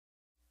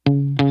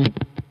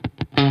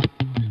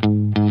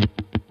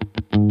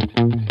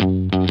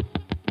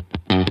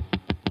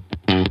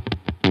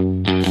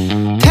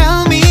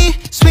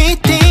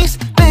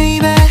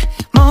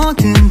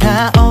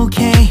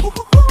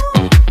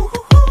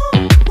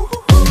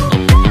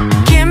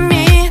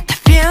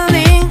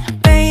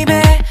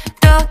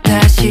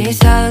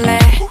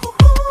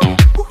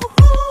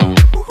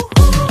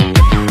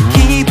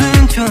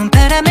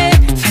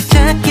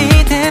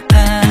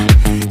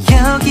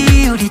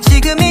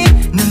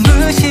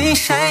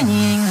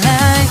shining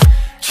light.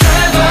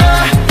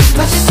 Trevor,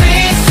 마치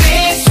sweet,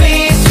 sweet,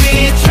 sweet,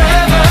 sweet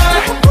Trevor.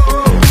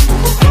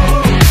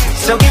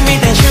 So give me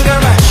that sugar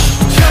rush.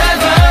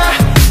 Trevor,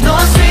 no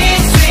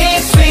sweet,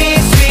 sweet, sweet,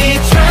 sweet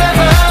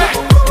Trevor.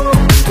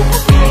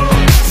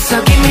 So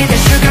give me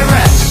that sugar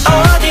rush.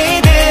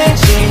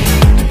 어디든지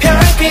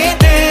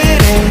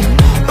별빛들은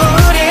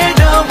우릴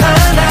더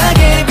환하게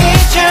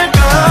비출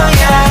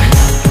거야.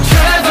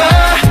 Trevor,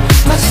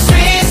 마치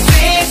sweet,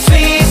 sweet,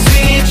 sweet,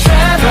 sweet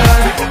Trevor.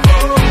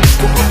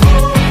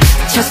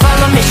 Just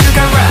follow me,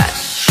 sugar rush.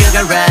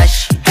 Sugar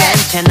rush.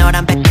 벤체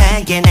노란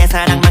백팩에 내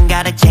사랑만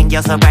가득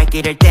챙겨서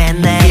발길을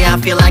뗐네. Yeah, I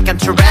feel like I'm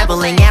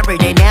traveling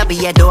everyday.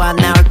 내비에도 안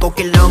나올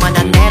꽃길로만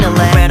난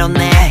내릴래.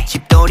 외롭네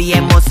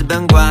집돌이의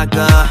모습은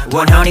과거.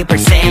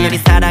 100% 우리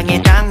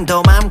사랑의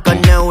당도 맘껏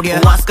누려.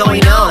 What's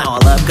going on? Our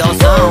love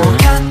goes on.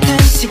 같은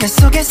시간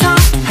속에서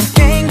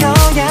함께인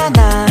거야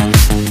난.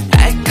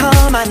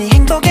 달콤한 이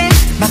행복에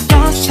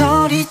맞춰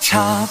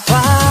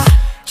소리쳐봐.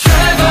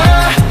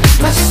 Trevor,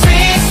 마치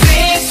sweet,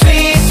 sweet,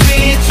 sweet,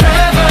 sweet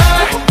Trevor.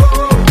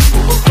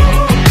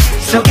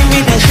 So give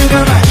me that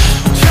sugar rush.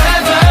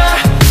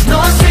 Trevor, no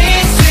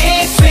sweet,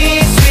 sweet,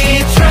 sweet,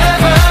 sweet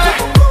Trevor.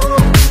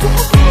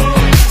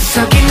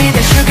 So give me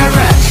that sugar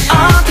rush.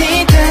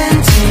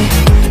 어디든지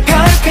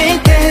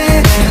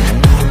별빛들은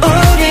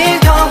우릴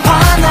더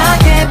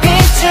환하게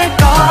비출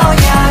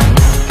거야.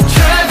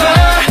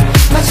 Trevor,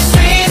 마치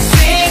sweet,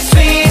 sweet,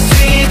 sweet,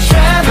 sweet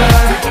Trevor.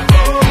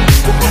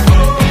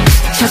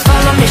 Just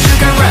follow me,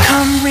 sugar rush.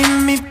 Come with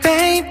me,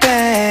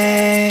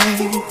 baby.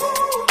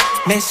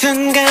 매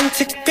순간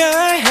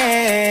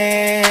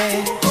특별해.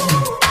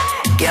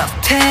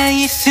 곁에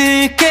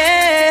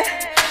있을게.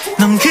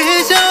 넌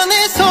그저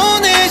내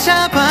손을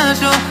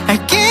잡아줘.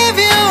 I'll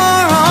give you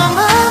all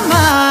my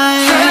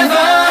mind.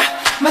 Trevor,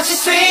 마치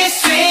sweet,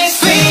 sweet,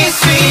 sweet,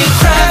 sweet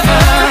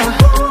Trevor.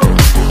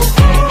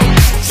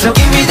 So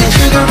give me that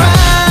sugar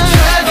rush.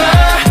 Trevor,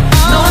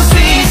 no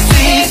sweet,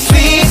 sweet,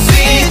 sweet,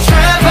 sweet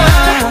Trevor.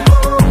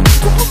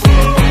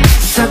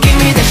 So give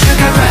me that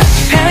sugar rush.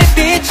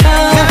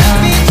 별빛처럼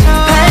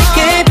밝게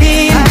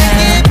빛나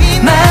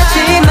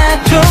마지막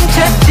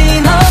종착진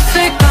없을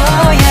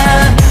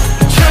거야.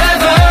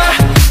 Trevor,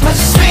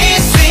 마치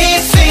sweet, sweet,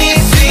 sweet,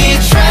 sweet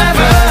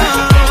Trevor.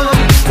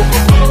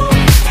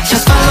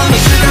 Just follow me,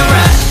 sugar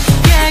rush.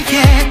 Yeah,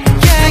 yeah,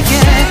 yeah,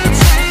 yeah.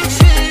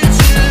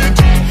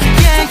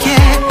 Yeah,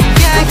 yeah,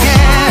 yeah,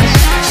 yeah.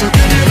 So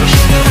give me the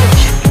sugar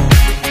rush.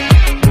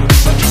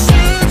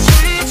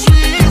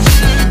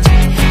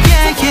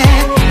 Yeah, yeah,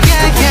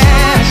 yeah,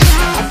 yeah.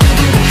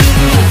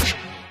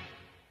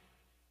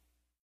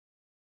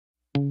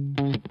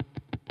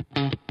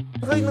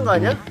 서 있는 거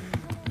아니야?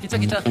 기차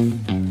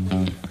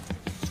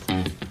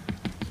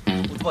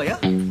오토바이야?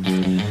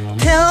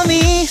 Tell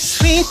me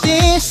sweet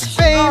things,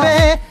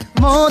 baby.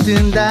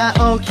 뭐든 다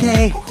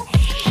okay.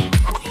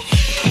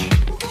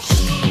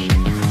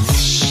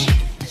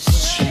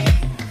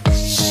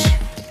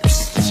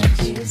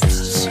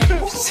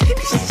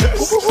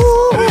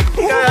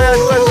 야,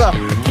 누가.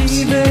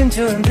 기분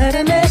좋은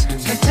바람에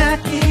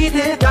살짝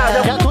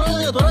기대봐. 야,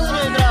 돌아다녀, 얘들아.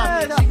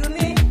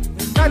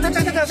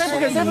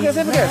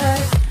 세부게.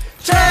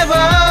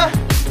 Trevor,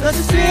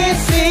 너는 sweet,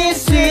 sweet,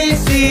 sweet,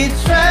 sweet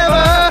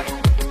Trevor.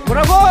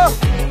 뭐라고?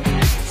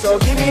 So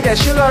give me that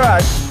sugar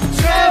rush.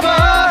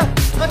 Trevor,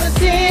 너는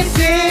sweet,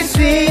 sweet,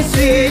 sweet,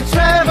 sweet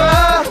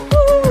Trevor.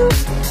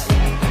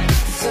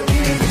 So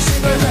give me that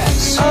sugar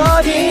rush.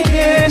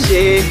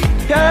 어디든지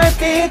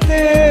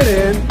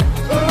별빛들은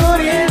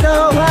우릴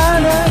더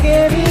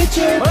환하게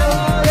비출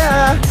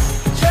거야.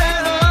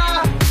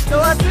 Trevor,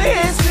 너와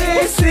sweet,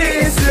 sweet,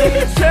 sweet,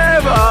 sweet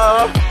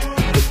Trevor.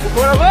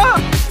 뭐라고?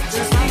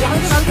 한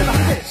개.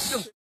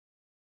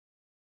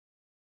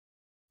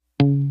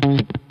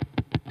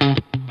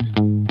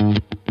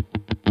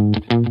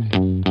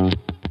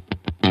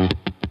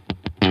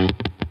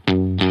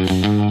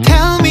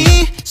 Tell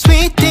me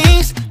sweet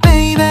things,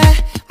 baby.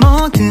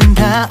 뭐든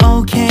다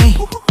okay.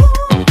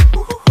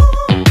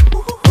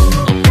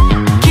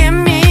 Give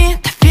me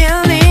the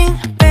feeling,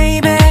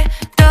 baby.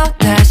 또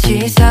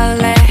다시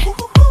설레.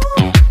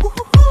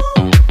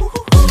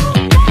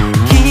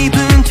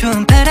 기분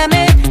좋은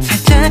바람에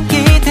살짝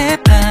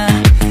기대봐.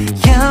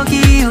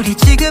 여기 우리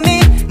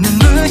지금이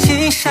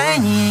눈부신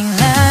shining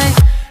light.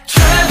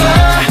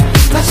 Trevor,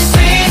 마치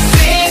sweet,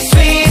 sweet,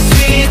 sweet,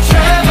 sweet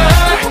Trevor.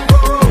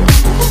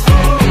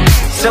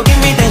 So give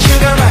me that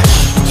sugar rush.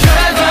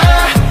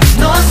 Trevor,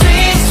 no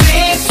sweet,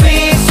 sweet,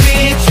 sweet,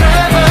 sweet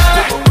Trevor.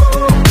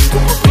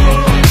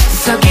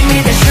 So give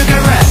me that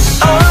sugar rush.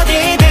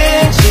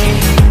 어디든지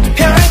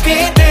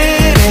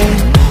별빛들은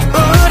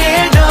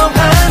우릴 더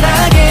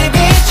환하게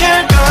비출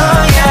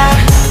거야.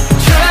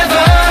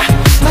 Trevor,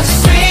 마치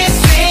sweet,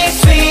 sweet,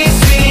 sweet,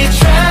 sweet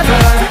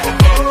Trevor.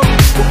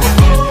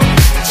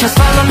 Just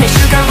follow me,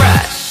 sugar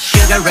rush.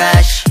 Sugar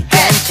rush.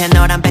 벤체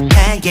노란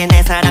백팩에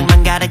내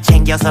사랑만 가득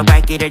챙겨서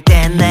발길을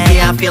뗐네.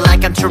 Yeah, I feel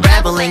like I'm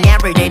traveling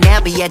everyday.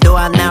 내비에도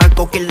안 나올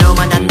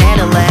꽃길로만 난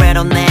내릴래.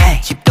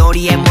 외롭네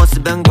집돌이의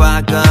모습은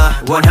과거.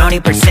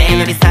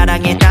 100% 우리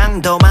사랑의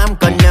당도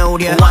맘껏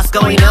누려.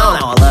 going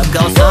on? Our love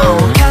goes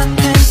on.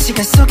 같은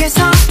시간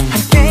속에서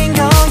함께인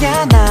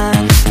거야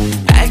난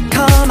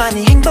달콤한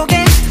이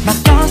행복에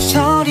맞던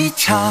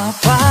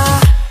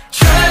소리쳐봐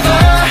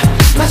Trevor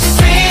마치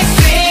sweet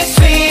sweet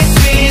sweet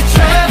sweet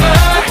Trevor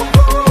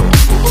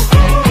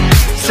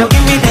So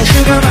give me that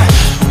sugar rush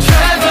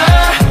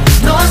Trevor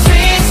너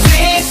sweet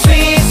sweet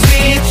sweet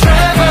sweet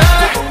Trevor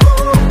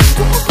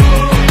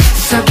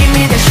So give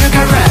me that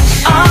sugar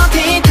rush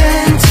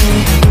어디든지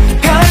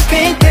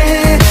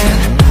별빛들은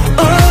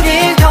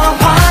우릴 더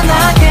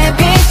환하게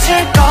비출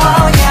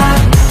거야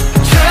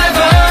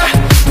Trevor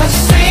마치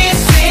sweet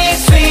sweet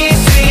sweet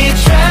sweet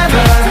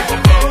Trevor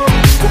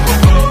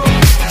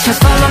Just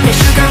follow me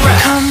sugar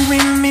rush Come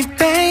with me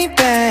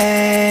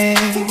baby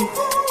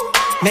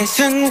매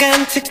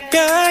순간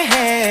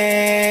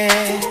특별해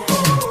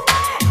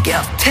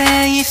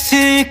곁에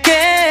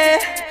있을게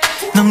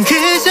넌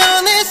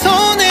그저 내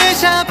손을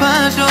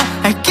잡아줘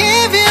I'll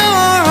give you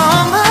all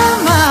on my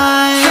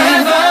mind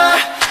Trevor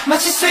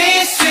마치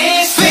sweet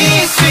sweet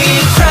sweet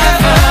sweet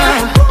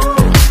Trevor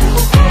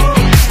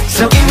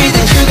So give me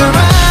that sugar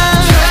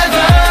rush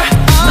Trevor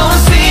넌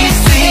sweet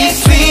sweet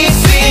sweet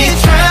sweet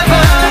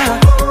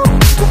Trevor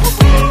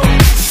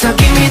So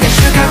give me that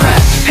sugar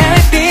rush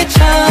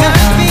별빛처럼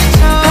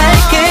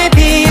밝게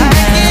빛나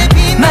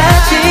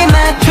마지막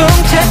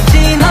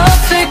종착진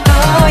없을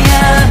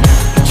거야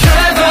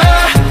Trevor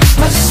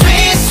마치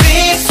sweet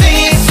sweet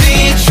sweet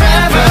sweet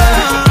Trevor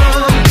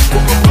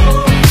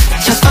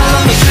Just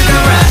follow me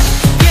sugar rush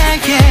Yeah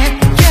yeah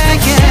yeah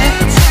yeah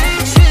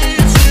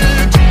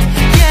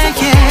Yeah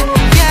yeah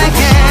yeah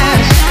yeah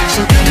So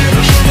give me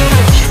the sugar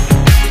rush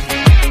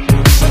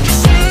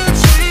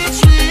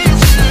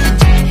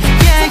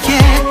Yeah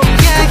yeah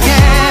yeah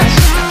yeah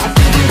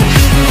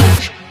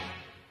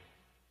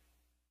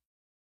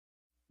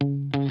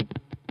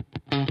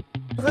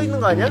서 있는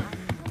거 아니야?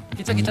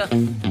 기차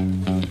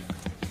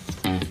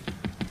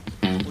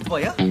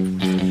오토바이야?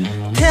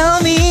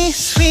 Tell me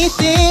sweet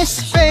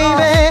things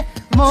baby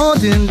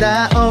뭐든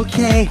다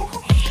okay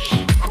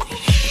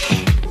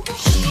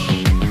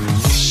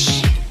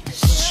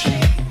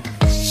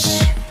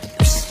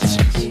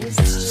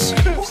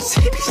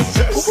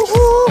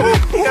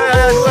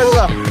야야야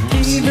누가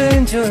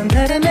기분 좋은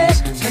바람에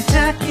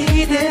살짝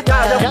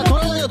기대봐 야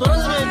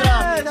돌아다녀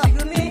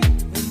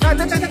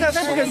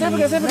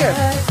얘들아 세보게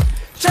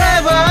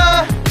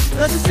Trevor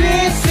너도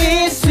sweet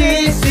sweet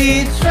sweet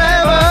sweet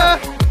Trevor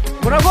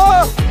뭐라고?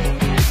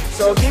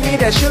 So give me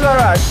that sugar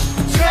rush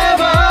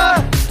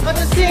Trevor 너도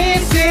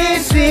sweet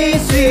sweet sweet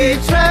sweet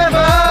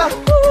Trevor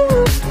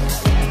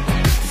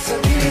So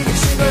give me that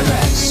sugar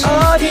rush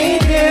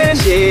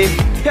어디든지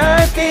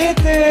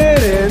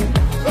별빛들은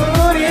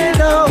우릴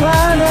더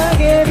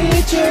환하게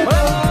비출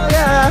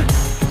거야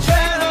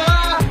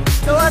Trevor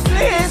너와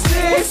sweet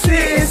sweet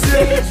sweet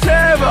sweet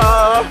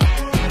Trevor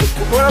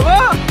뭐라고?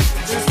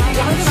 이거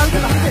한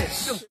개.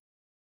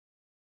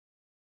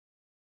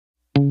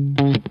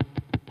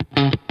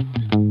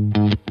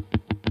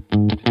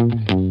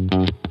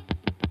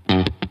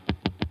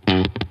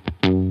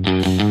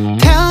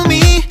 Tell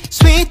me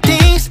sweet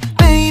things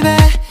baby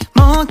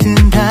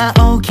뭐든 다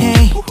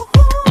okay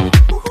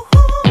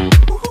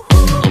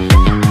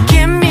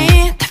Give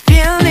me the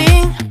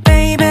feeling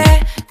baby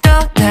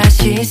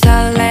또다시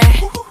설레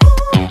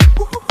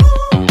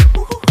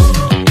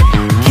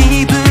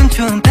기분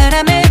좋은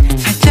바람에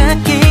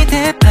살짝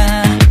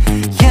기대봐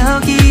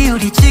여기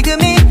우리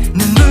지금이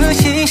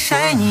눈부신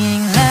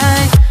shining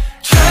light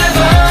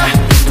Trevor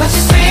마치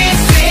sweet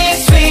sweet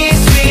sweet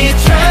sweet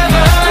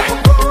Trevor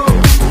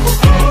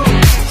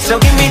So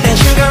give me that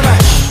sugar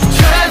rush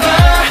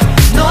Trevor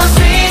너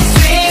sweet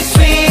sweet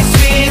sweet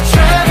sweet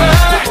Trevor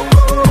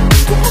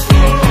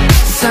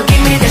So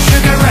give me that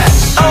sugar rush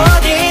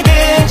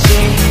어디든지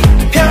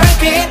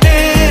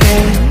별빛들은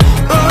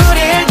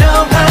우릴 더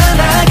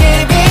환하게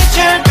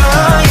비출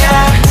거야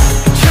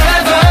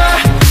Trevor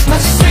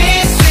마치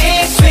sweet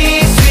sweet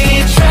sweet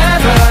sweet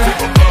Trevor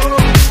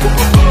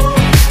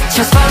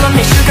Just follow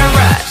me sugar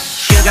rush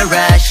Sugar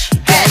rush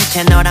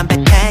벤체 노란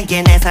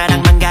백팩에 내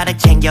사랑만 가득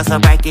챙겨서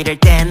발길을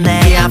뗐네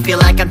Yeah I feel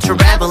like I'm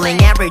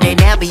traveling everyday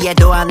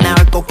내비에도 안 나올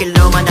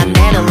꽃길로만 난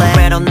내릴래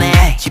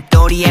외롭네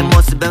집돌이의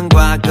모습은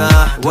과거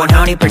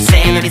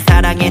 100% 우리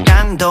사랑의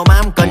당도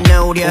맘껏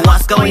누려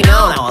What's going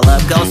on? Our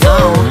love goes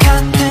on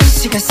같은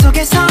시간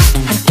속에서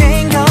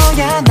함께인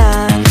거야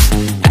난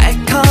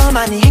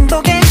달콤한 이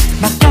행복에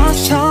맞던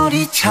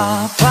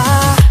소리쳐봐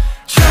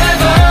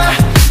Trevor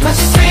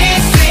마치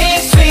sweet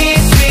sweet sweet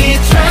sweet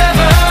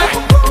Trevor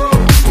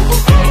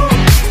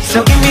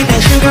So give me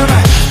that sugar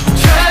rush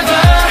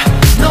Trevor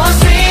너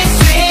sweet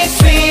sweet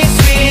sweet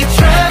sweet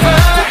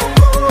Trevor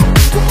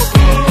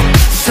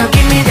So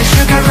give me that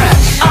sugar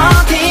rush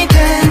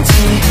어디든지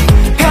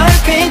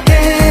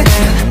별빛들은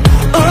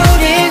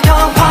우릴 더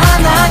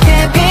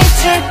환하게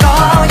비출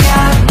거야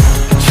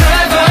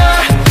Trevor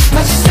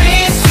마치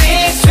sweet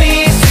sweet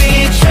sweet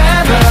sweet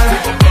Trevor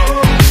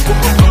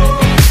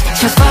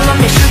Just follow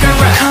me sugar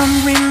rush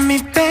Come with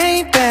me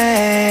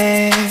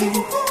baby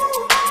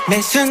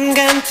매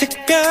순간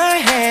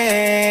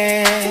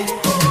특별해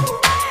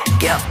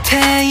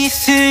곁에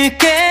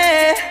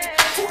있을게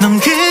넌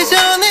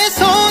그저 내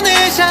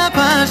손을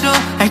잡아줘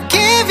I'll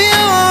give you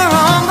all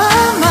on my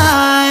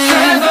mind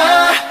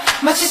Trevor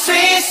마치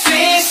sweet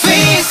sweet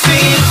sweet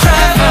sweet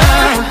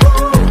Trevor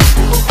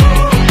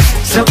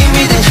So give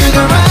me that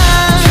sugar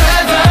rush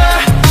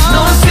Trevor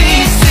넌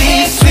sweet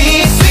sweet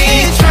sweet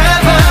sweet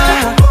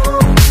Trevor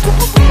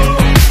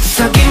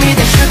So give me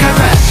that sugar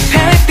rush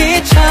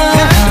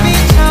별빛처럼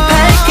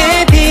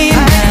밝게 빛나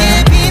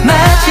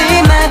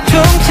마지막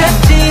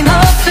종착진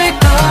없을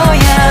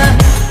거야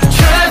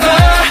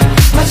Trevor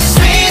마치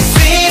sweet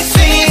sweet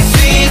sweet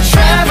sweet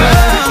Trevor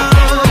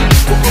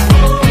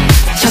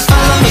Just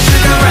follow me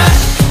sugar rush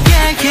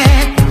Yeah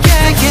yeah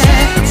yeah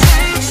yeah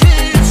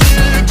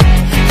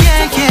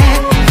Yeah yeah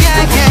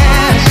yeah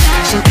yeah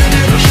So give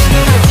me the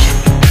sugar rush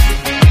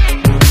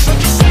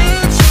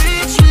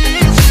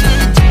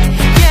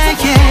Yeah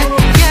yeah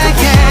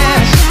yeah yeah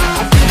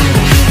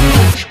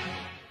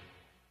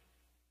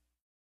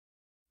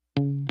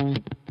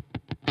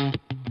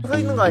서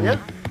있는 거 아니야?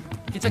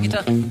 기차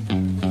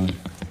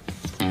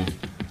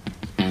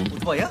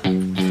오토바이야?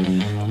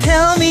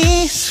 Tell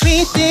me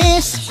sweet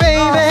things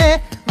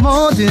baby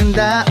뭐든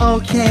다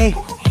okay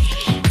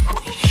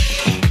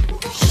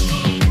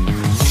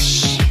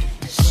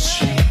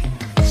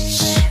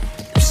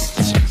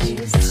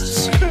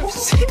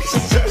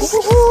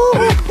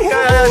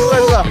야,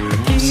 누가.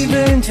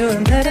 기분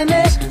좋은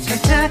바람에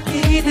살짝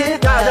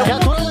기대봐 야,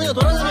 돌아다녀,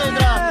 얘들아.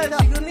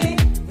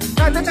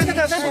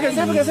 자,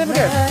 세부게.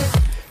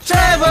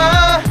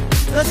 Trevor,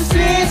 너도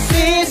sweet,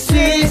 sweet,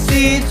 sweet,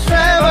 sweet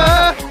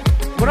Trevor.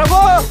 뭐라고?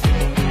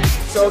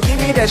 So give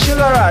me that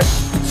sugar rush.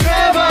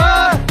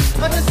 Trevor,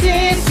 너도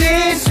sweet,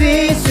 sweet,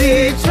 sweet,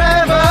 sweet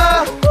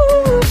Trevor.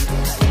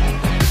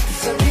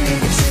 So give me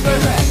that sugar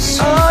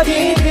rush.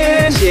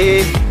 어디든지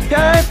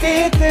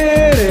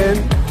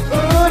별빛들은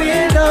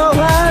우릴 더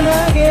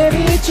환하게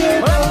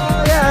비출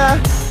거야.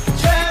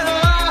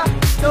 Trevor,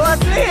 너와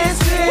sweet,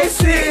 sweet,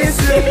 sweet,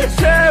 sweet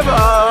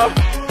Trevor.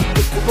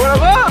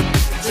 뭐라고? 한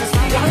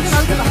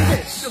개.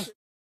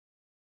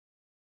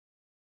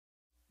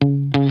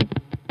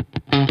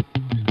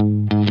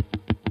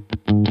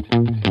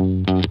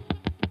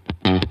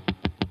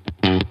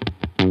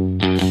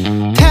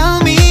 Tell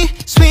me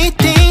sweet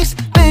things,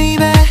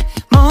 baby.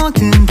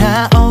 뭐든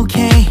다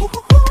okay.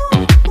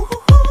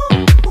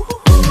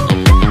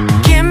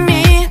 Give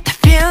me the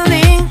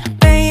feeling,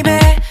 baby.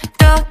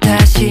 또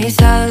다시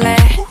설레.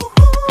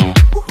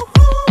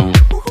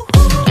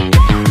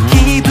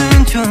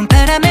 기분 좋은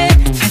바람에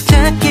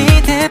살짝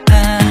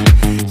기대봐.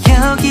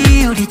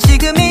 여기 우리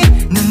지금이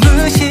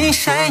눈부신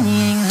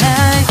shining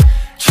light.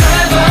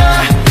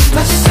 Trevor,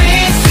 마치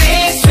sweet,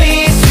 sweet,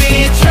 sweet,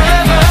 sweet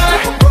Trevor.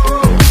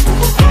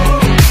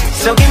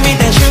 So give me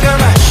that sugar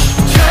rush.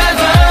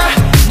 Trevor,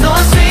 너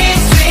sweet,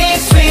 sweet,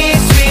 sweet,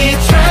 sweet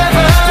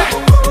Trevor.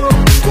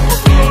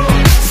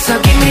 So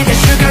give me that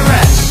sugar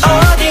rush.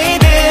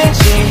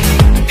 어디든지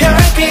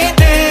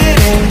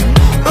별빛들은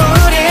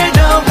우릴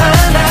더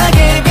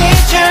환하게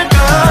비출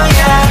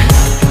거야.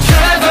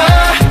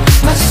 Trevor,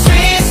 마치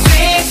sweet,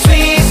 sweet,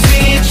 sweet,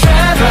 sweet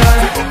Trevor.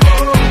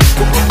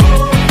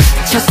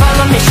 Just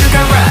follow me,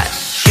 sugar rush.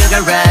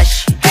 Sugar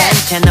rush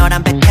벤체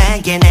노란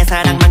백팩에 내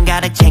사랑만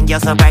가득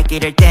챙겨서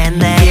발길을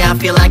뗐네 Yeah I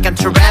feel like I'm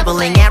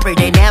traveling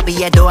everyday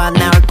내비에도 안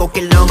나올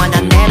꽃길로만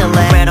난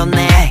내릴래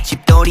외롭네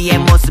집돌이의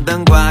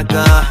모습은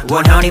과거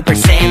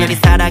 100% 우리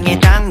사랑의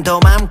당도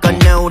맘껏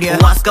누려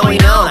What's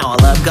going on? Our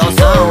love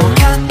goes on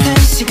같은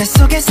시간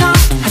속에서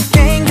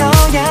함께인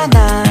거야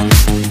난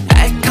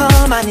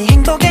달콤한 이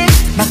행복에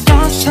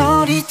막던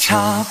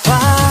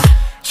소리쳐봐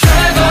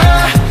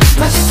Trevor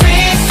마치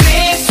sweet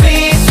sweet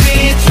sweet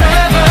sweet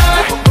Trevor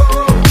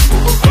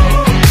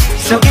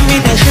So give me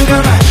that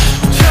sugar rush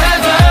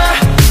Trevor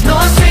너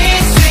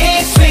sweet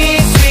sweet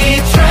sweet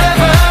sweet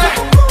Trevor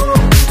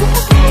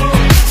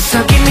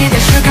So give me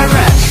that sugar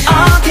rush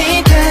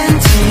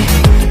어디든지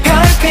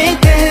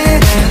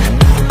별빛들은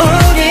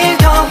우릴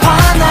더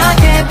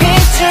환하게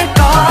비출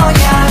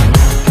거야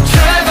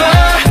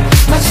Trevor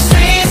마치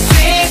sweet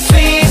sweet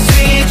sweet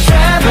sweet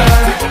Trevor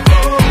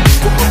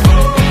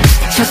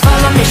Just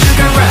follow me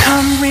sugar rush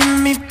Come with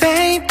me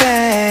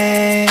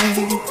baby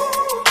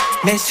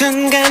매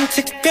순간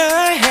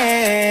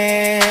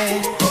특별해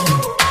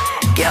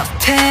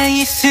곁에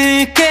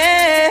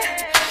있을게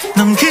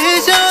넌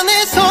그저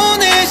내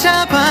손을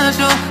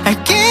잡아줘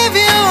I'll give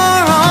you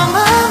all on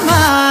my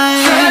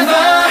mind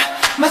Trevor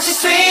마치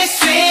sweet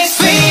sweet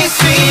sweet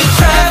sweet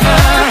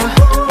Trevor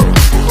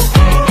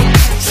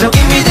So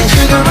give me that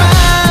sugar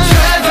rush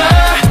Trevor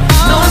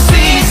넌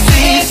sweet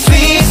sweet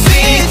sweet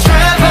sweet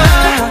Trevor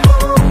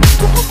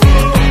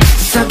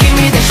So give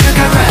me that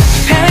sugar rush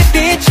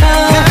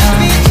별빛처럼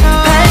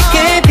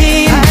밝게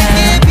빛나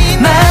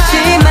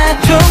마지막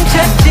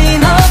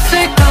종착진 없을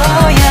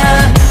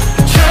거야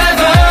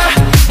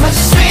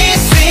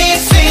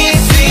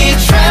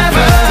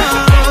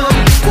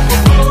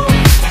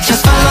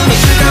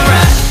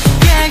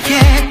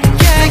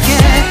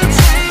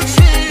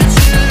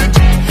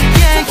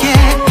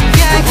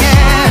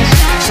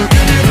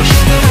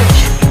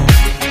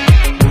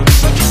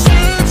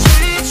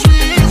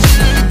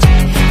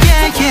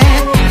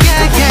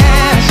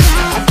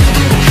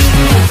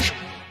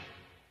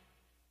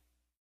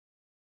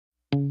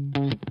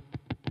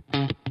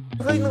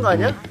있는 거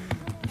아니야?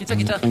 기차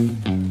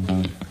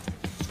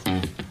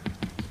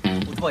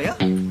오토바이야?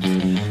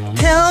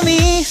 Tell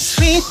me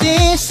sweet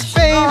things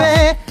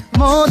baby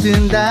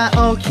뭐든 다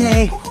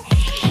okay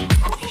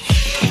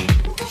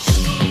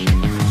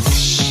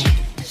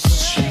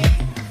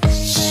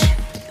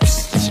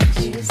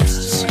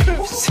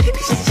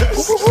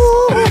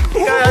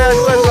야야야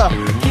누가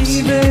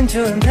기분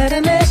좋은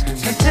바람에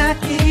살짝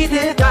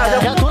기대 야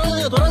돌아다녀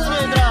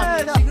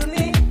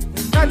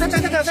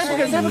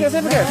얘들아.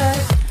 새벽에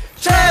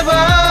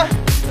Trevor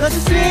너's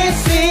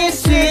a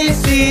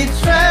sweet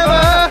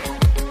Trevor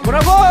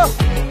뭐라고?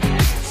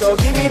 So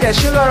give me that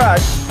sugar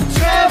rush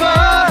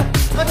Trevor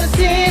너's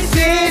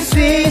a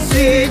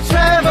sweet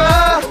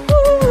Trevor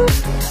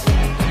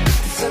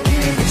So give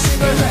me that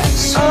sugar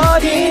rush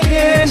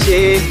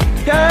어디든지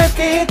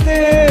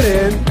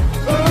별빛들은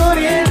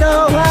우릴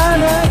더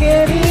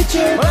환하게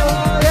비출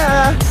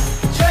거야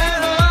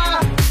Trevor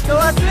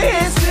너와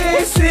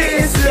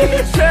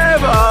sweet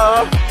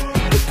Trevor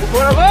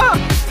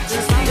뭐라고?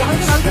 이거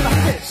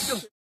한 개.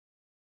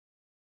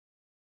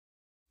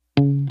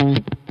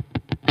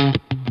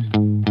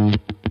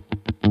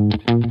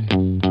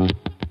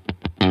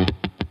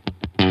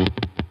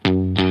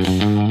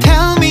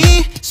 Tell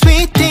me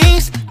sweet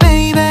things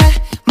baby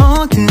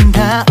뭐든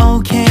다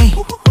okay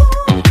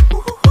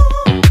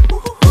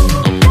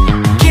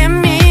Give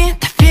me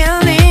the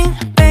feeling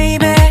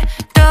baby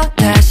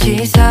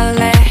또다시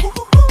설레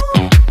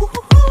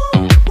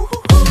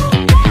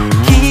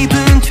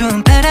기분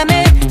좋은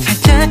바람에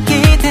살짝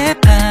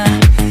기대봐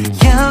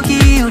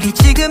여기 우리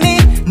지금이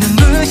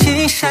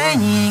눈부신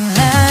shining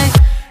light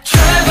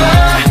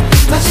Trevor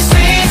마치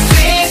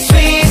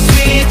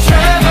sweet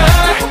Trevor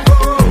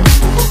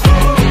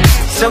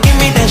So give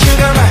me that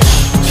sugar rush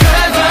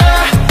Trevor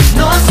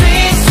너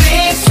sweet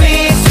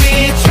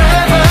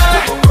Trevor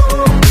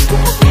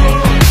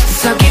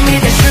So give me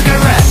that sugar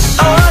rush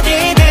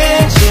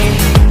어디든지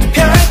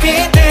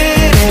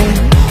별빛들은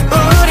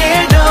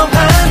우릴 더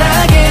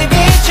환하게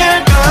비출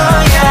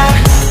거야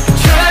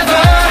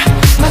Trevor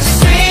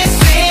마치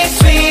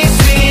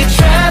sweet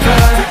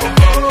Trevor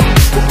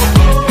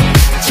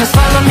Just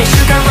follow me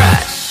sugar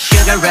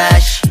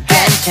rush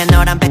벤체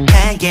노란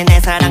백팩에 내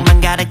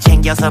사랑만 가득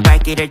챙겨서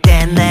발길을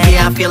뗐네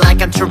Yeah I feel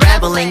like I'm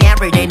traveling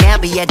everyday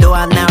내비에도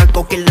안 나올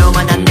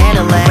꽃길로만 난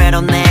내릴래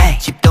외롭네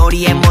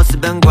집돌이의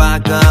모습은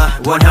과거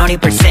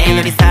 100%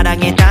 우리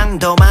사랑의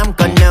당도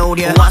맘껏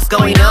누려 What's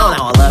going on?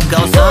 Our love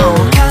goes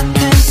on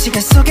같은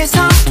시간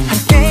속에서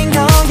함께인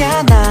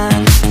거야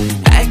난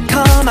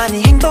달콤한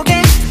이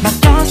행복에 막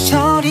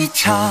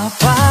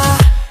소리쳐봐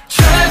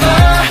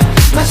Trevor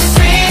마치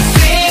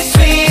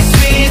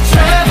sweet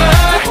Trevor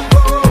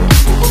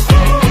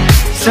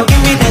So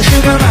give me that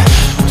sugar rush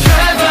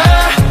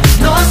Trevor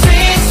너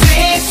sweet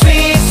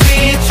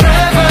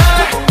Trevor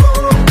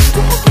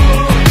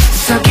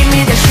So give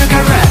me that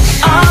sugar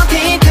rush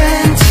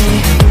어디든지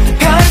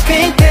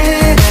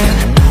별빛들은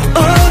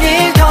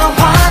우릴 더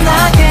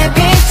환하게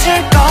비출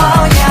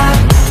거야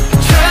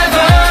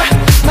Trevor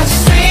마치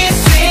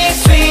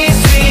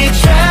sweet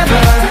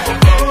Trevor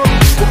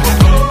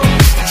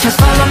Just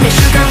follow me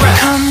sugar rush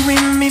Come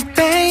with me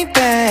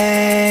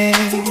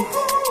baby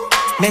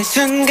매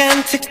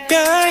순간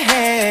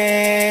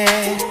특별해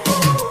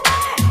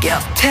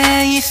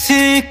곁에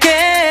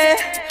있을게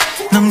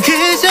넌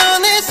그저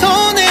내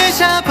손을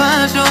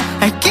잡아줘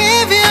I'll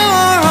give you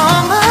all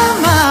on my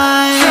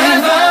mind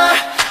Trevor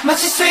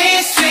마치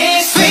sweet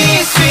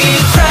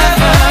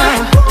Trevor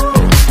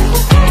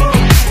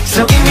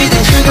So give me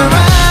that sugar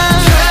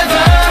rush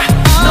Trevor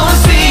너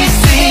sweet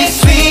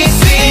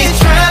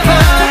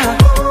Trevor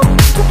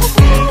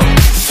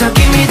So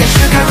give me that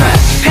sugar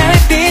rush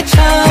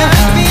별빛처럼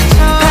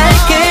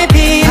밝게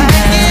빛나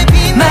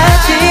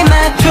마지막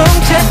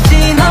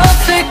종착진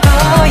없을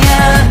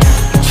거야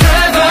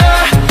Trevor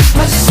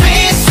마치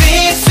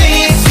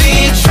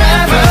sweet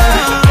Trevor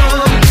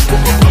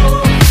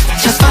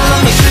Just follow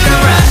me sugar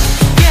rush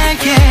Yeah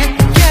yeah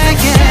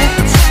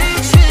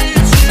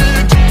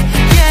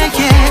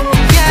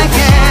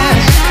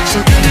So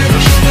give me the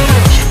sugar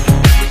rush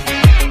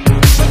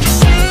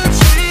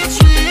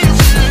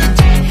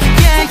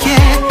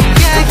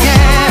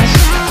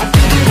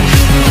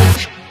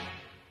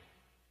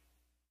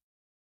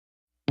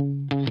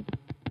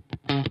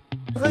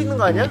서 있는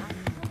거 아니야?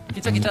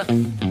 기차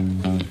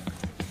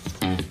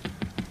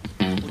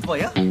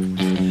오토바이야?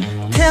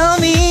 Tell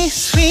me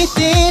sweet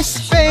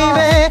things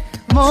baby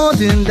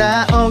뭐든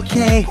다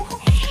okay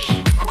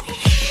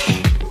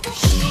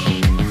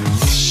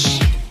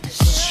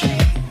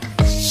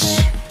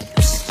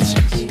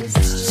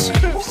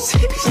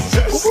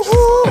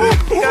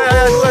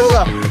야야야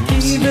누가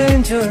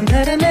기분 좋은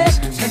바람에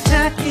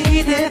살짝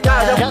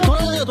기대봐 야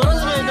돌아다녀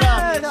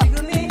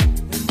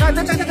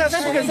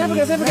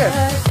얘들아. 새벽에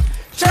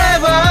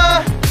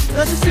Trevor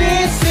너's a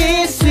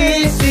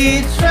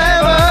sweet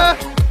Trevor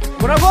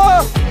뭐라고?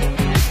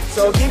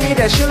 So give me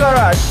that sugar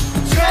rush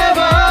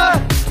Trevor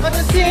너's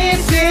a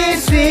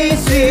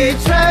sweet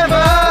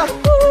Trevor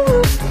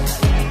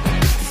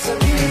So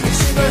give me that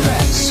sugar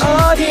rush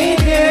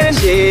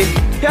어디든지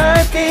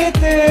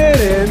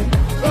별빛들은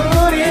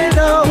우릴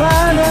더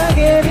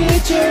환하게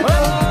비출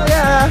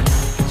거야.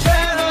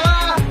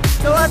 Trevor,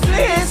 너와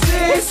sweet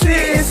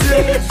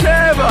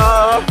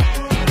Trevor.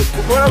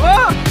 뭐라고?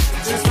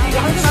 이거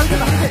한 대.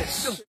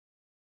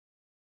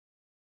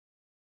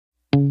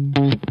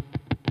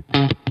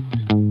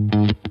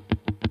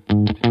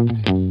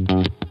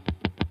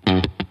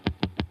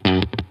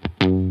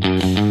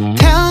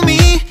 Tell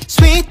me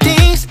sweet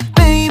things,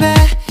 baby.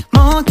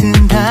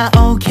 뭐든 다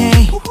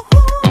okay.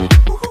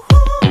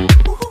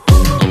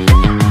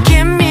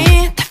 Give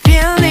me the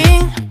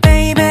feeling,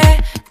 baby.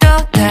 또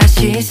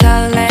다시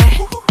설레.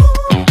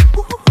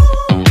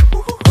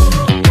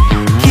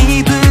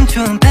 기분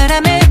좋은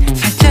바람에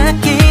살짝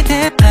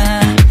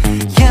기대봐.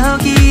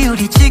 여기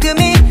우리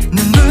지금이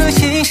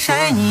눈부신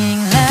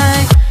shining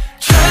light.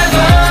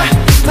 Trevor,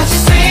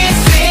 마치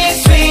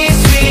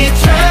sweet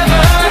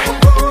Trevor.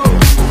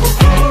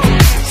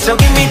 So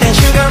give me that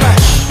sugar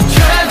rush.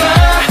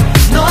 Trevor,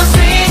 너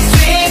sweet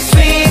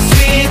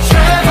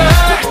Trevor.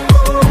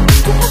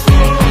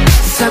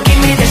 So give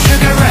me that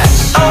sugar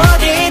rush.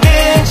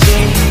 어디든지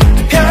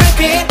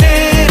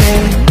별빛들은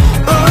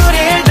우릴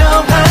더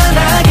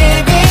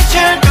환하게 비출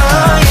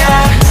거야.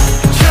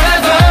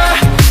 Trevor,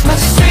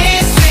 마치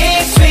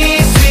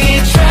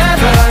sweet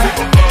Trevor.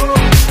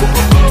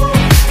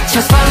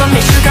 Just follow me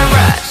sugar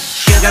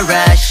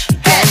rush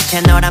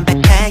벤체 노란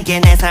백팩에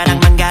내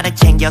사랑만 가득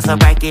챙겨서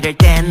발길을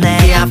뗐네.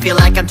 Yeah, I feel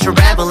like I'm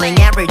traveling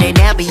everyday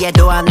내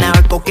비에도 안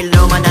나올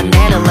꽃길로만 난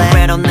내릴래.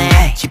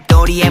 외롭네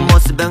집돌이의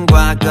모습은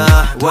과거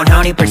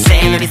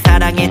 100% 우리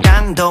사랑의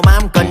당도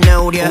맘껏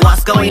누려.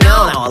 What's going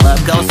on? Our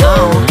love goes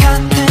on.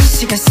 같은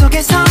시간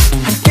속에서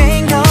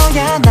함께인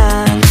거야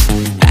난.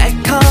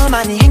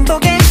 달콤한 이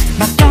행복에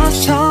막더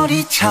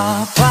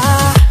소리쳐봐.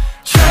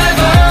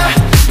 Trevor,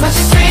 마치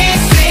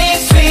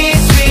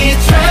sweet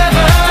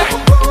Trevor.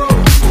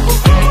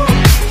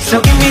 So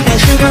give me that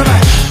sugar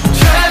rush.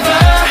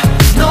 Trevor,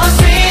 너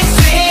sweet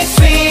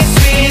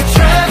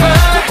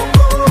Trevor.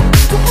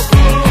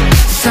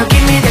 So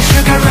give me that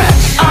sugar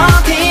rush.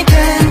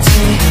 어디든지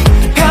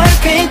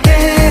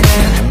별빛들은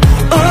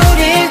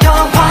우릴 더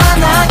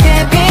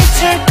환하게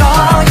비출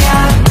거야.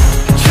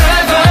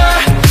 Trevor,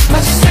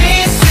 마치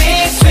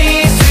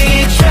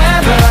sweet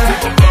Trevor.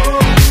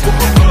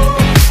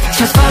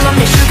 Just follow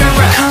me sugar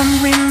rush.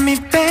 Come with me,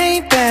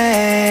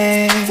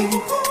 baby.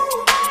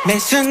 매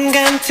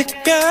순간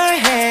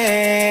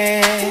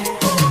특별해.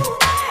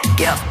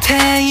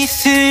 곁에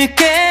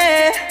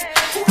있을게.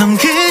 넌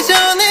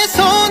그저 내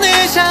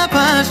손을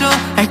잡아줘.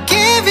 I'll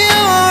give you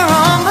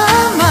all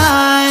my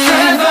mind.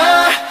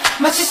 Trevor,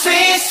 마치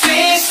sweet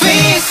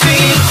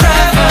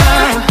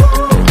Trevor.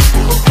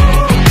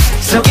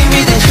 So give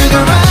me that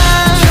sugar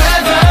rush.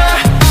 Trevor,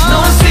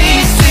 너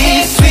sweet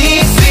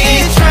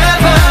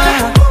Trevor.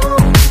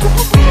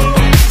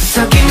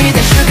 So give me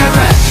that sugar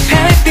rush.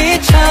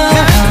 별빛처럼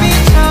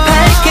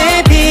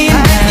밝게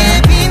빛나.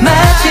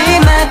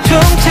 마지막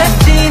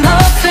종착진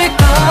없을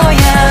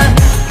거야.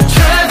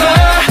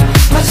 Trevor,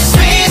 마치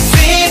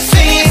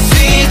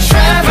sweet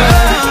Trevor.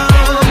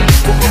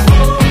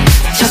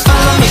 Just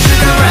follow me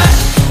sugar rush.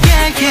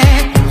 Yeah, yeah,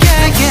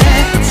 yeah, yeah.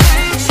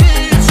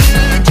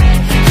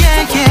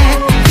 Yeah, yeah,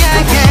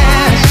 yeah,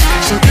 yeah.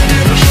 So give me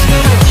that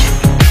sugar rush.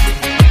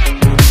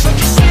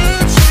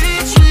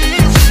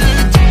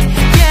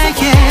 Yeah,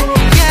 yeah,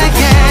 yeah,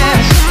 yeah.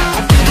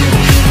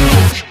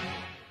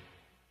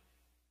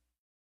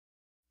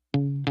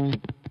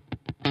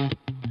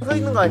 서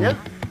있는 거 아니야?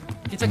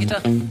 기차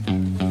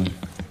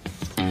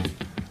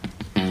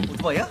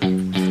오토바이야?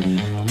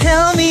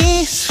 Tell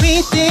me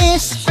sweet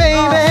things,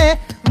 baby.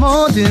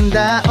 뭐든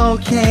다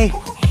okay.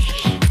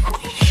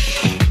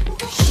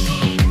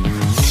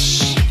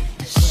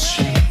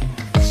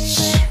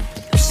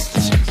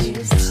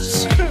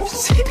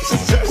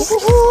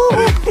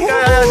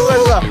 야,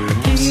 누가.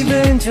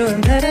 기분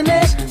좋은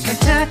바람에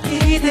살짝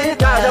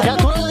기대봐. 야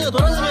돌아다녀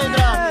얘들아.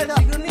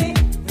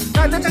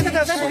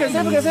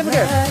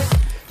 세부게.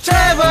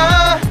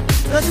 Trevor,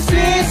 너지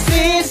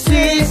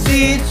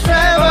sweet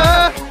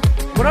Trevor.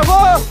 뭐라고?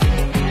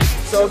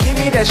 So give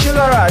me that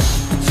sugar rush.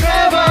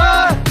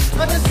 Trevor,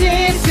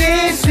 너지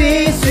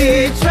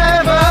sweet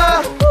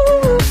Trevor.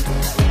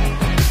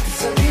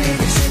 So give me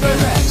that sugar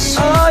rush.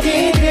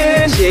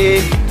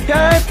 어디든지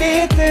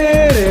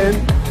별빛들은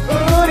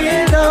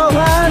우릴 더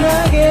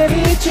환하게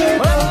비출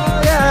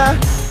거야.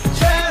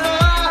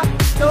 Trevor,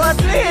 너와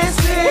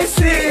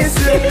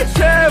sweet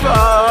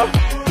Trevor.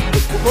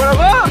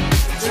 뭐라고?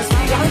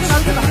 이거 한 대.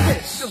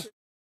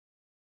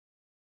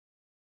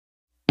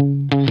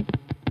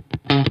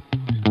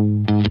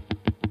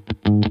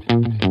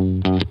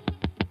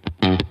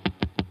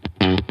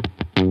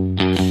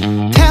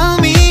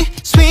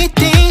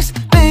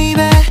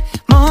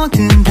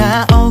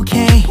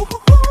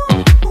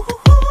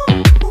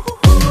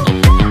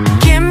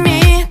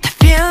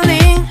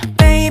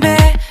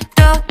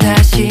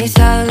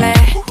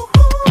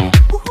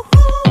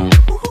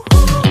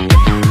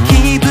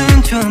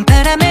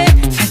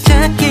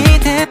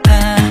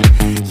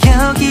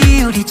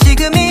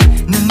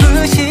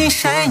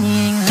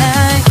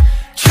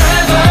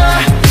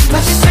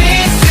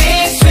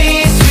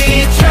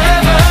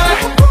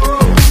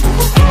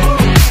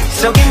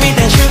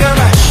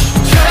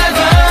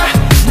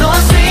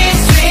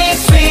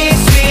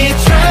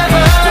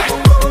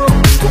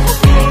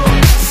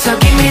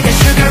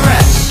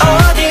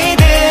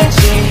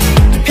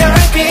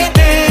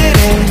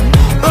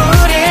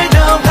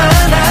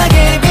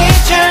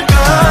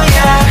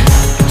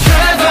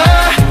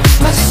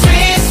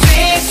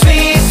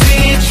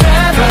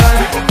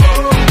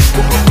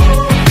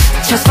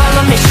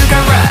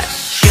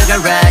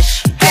 sugar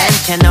rush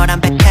벤체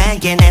노란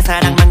백팩에 내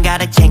사랑만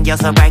가득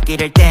챙겨서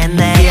발길을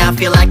뗐네 Yeah, I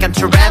feel like I'm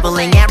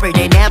traveling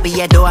everyday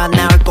내비에도 안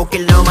나올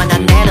꽃길로만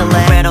난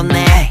내릴래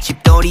외롭네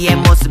집돌이의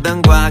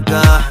모습은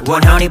과거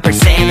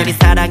 100% 우리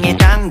사랑의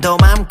당도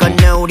맘껏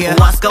누려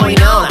What's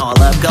going on? Our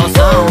love goes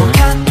on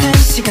같은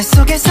시간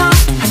속에서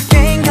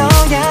함께인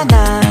거야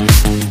난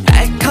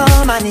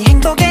달콤한 이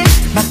행복에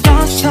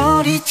맞던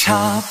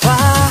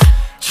소리쳐봐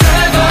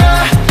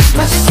Trevor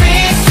마치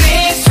sweet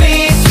sweet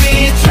sweet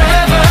sweet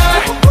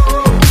Trevor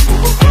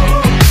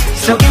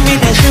So give me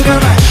that sugar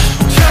rush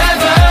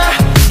Trevor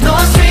너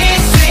sweet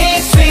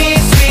sweet sweet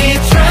sweet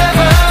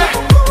Trevor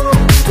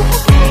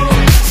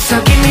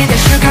So give me that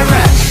sugar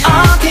rush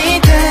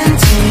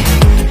어디든지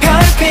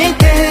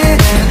별빛들은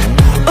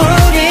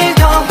우릴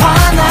더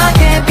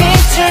환하게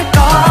비출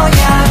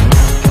거야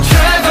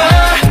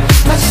Trevor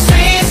마치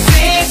sweet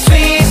sweet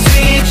sweet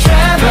sweet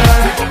Trevor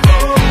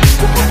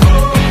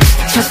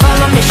Just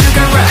follow me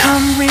sugar rush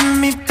Come with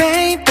me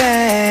baby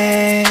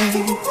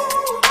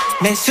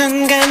매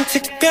순간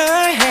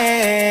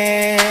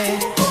특별해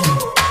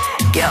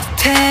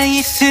곁에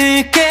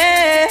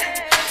있을게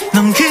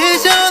넌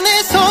그저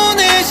내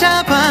손을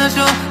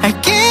잡아줘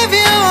I'll give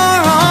you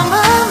all on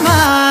my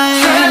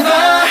mind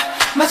Trevor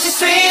마치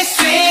sweet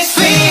sweet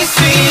sweet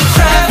sweet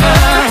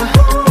Trevor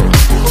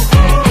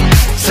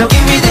So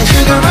give me that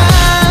sugar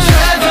rush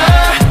Trevor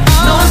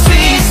넌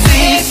sweet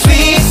sweet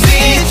sweet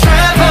sweet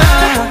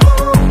Trevor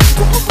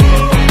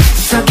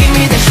So give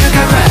me that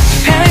sugar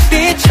rush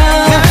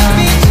별빛처럼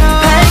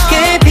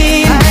밝게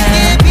빛나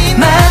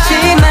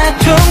마지막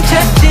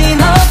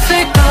종착진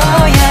없을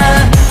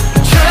거야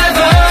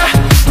Trevor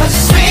마치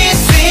sweet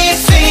sweet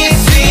sweet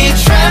sweet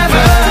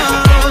Trevor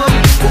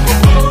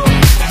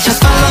Just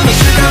follow me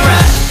sugar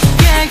rush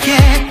Yeah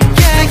yeah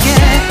yeah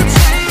yeah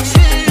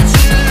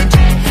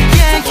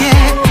Yeah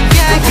yeah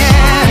yeah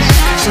yeah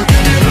So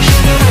give me the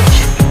sugar rush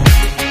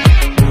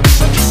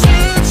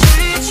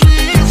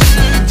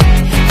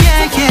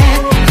Yeah yeah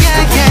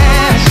yeah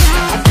yeah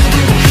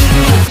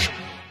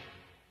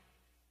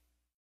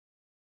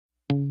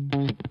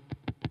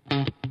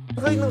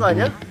서 있는 거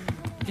아니야?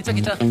 기차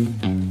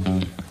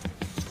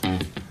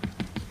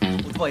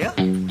오토바이야?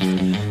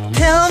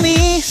 Tell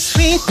me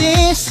sweet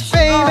things,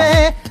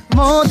 baby.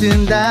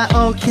 뭐든 다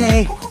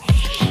okay.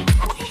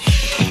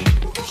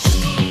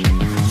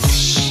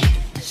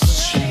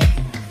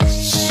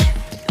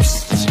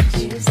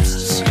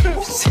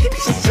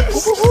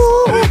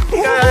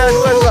 야,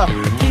 누가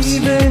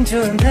기분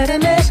좋은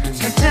바람에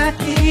살짝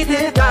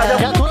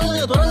기대봐. 야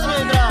돌아다녀 얘들아.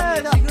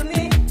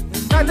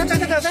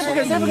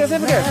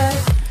 해보게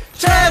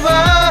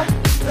Trevor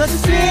너는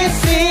sweet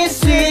sweet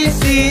sweet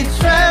sweet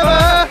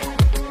Trevor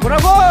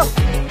뭐라고?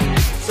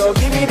 So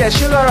give me that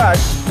sugar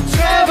rush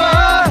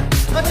Trevor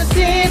너는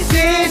sweet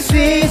sweet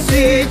sweet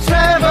sweet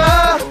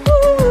Trevor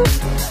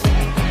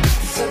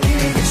So give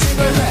me that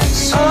sugar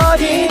rush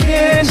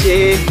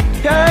어디든지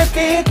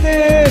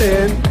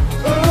별빛들은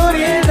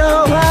우릴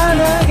더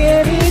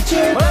환하게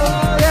비출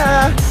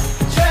거야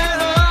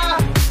Trevor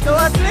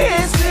너와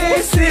sweet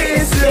sweet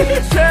sweet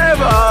sweet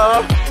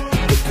Trevor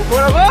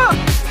뭐라고?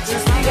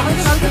 이거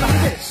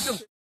한 대.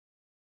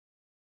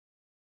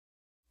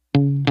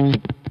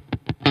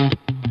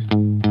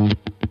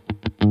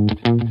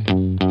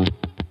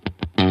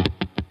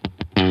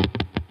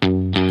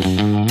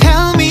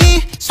 Tell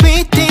me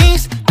sweet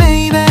things,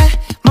 baby.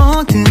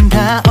 뭐든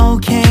다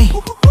okay.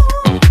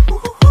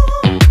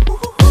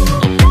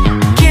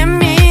 Give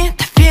me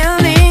the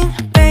feeling,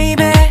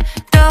 baby.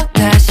 또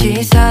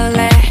다시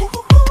설레.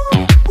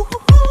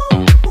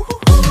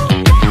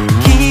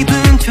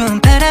 기분 좋은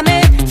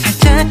바람에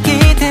살짝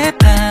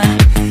기대봐.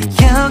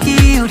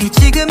 여기 우리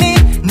지금이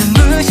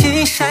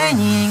눈부신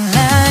shining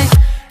light.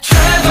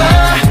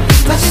 Trevor,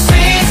 마치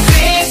sweet,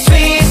 sweet,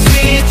 sweet,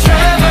 sweet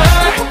Trevor.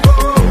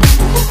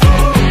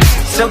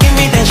 So give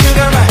me that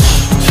sugar rush.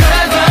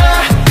 Trevor,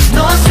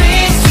 no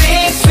sweet,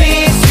 sweet,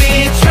 sweet,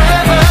 sweet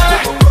Trevor.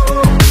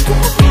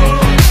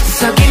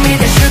 So give me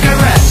that sugar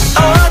rush.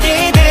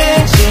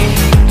 어디든지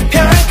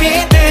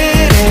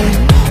별빛들은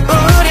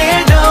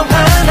우릴 더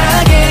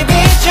환하게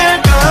비출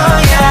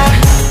거야.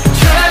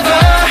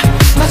 Trevor,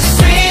 마치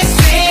sweet,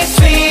 sweet,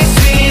 sweet,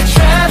 sweet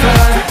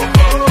Trevor.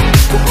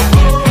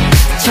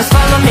 Just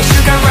follow me,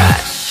 sugar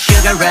rush.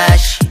 Sugar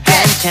rush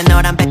벤체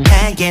노란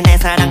백팩에 내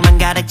사랑만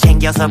가득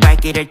챙겨서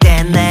발길을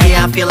뗐네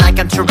Yeah, I feel like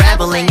I'm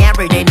traveling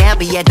everyday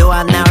내비에도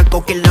안 나올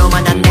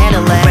꽃길로만 난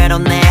내릴래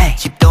외롭네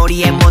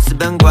집돌이의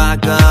모습은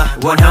과거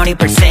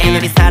 100%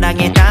 우리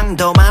사랑의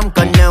당도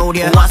맘껏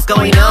누려 What's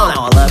going on?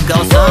 Our love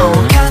goes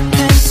on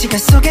같은 시간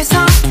속에서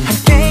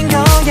함께인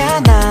거야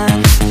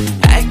난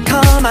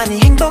달콤한 이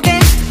행복에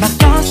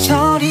맞던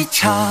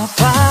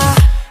소리쳐봐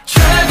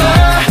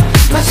Trevor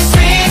마치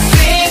sweet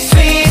sweet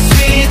sweet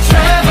sweet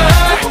Trevor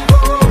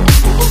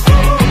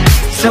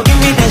So give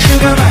me that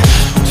sugar rush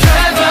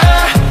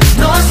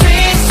Trevor 너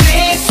sweet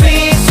sweet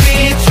sweet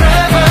sweet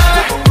Trevor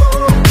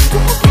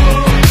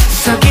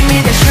So give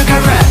me that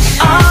sugar rush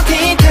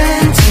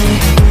어디든지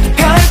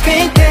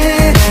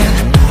별빛들은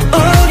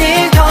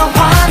우릴 더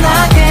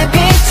환하게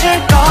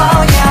비출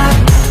거야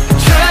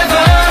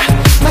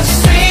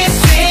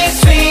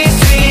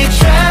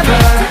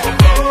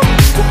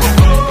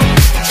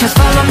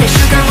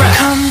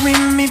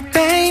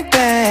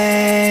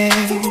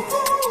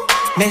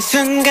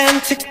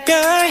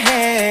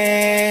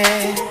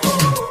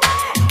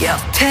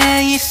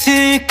곁에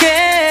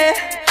있을게.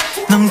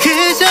 넌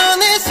그저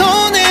내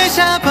손을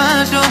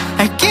잡아줘.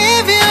 I'll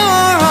give you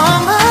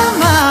all my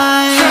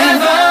mind.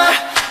 Trevor,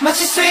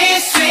 마치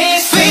sweet, sweet,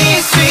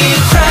 sweet, sweet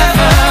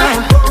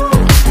Trevor.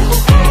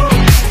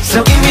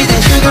 So give me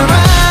that sugar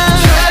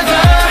rush.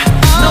 Trevor,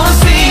 no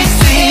sweet,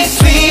 sweet,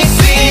 sweet,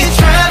 sweet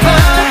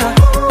Trevor.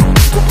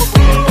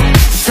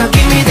 So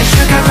give me that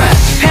sugar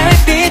rush.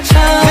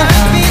 별빛처럼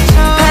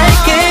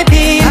밝게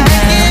빛나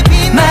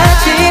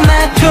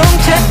마지막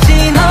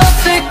종착진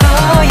없을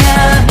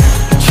거야.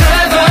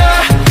 Trevor,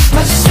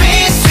 마치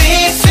sweet,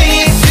 sweet,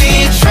 sweet,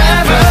 sweet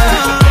Trevor.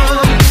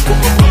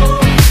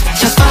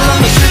 Just follow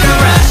me, sugar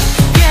rush.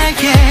 Yeah,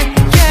 yeah,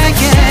 yeah,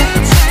 yeah.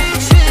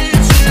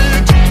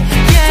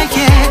 Yeah,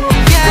 yeah,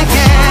 yeah,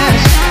 yeah.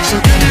 So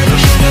give me the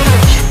sugar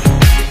rush.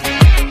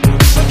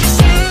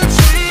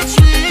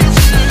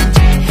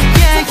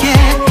 Yeah,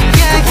 yeah,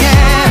 yeah,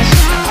 yeah.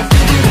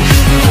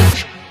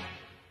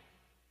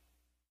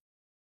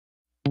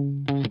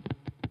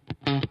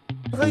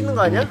 서 있는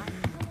거 아니야?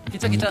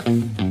 기차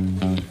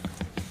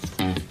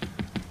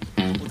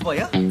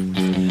오토바이야?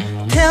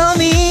 Tell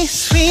me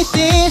sweet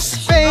things,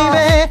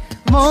 baby.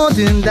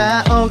 뭐든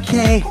다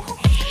okay.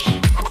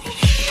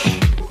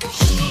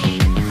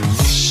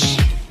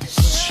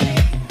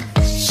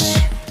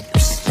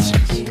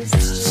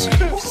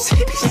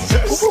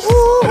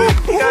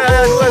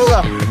 야,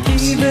 누가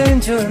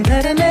기분 좋은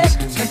바람에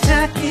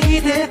살짝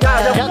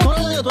기대봐. 야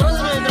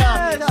돌아다녀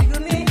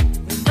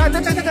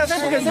얘들아.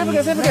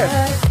 세부게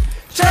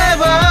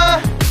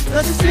Trevor,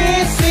 너는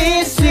sweet,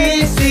 sweet,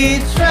 sweet,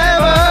 sweet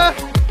Trevor.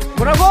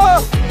 뭐라고?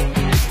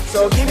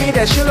 So give me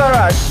that sugar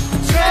rush.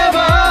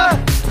 Trevor,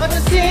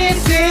 너는 sweet,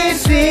 sweet,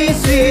 sweet,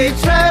 sweet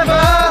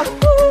Trevor.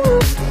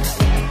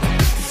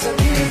 So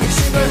give me that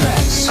sugar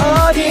rush.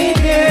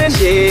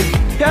 어디든지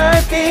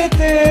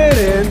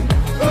별빛들은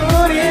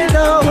우릴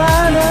더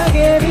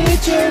환하게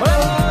비출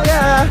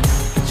거야.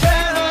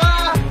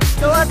 Trevor,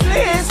 너와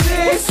sweet,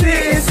 sweet,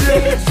 sweet,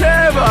 sweet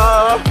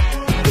Trevor.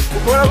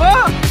 뭐라고?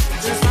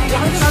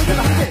 한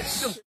개.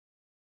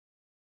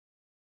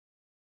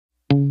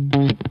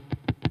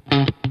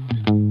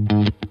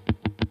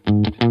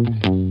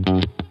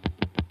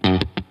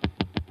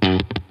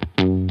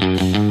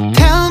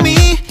 Tell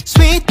me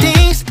sweet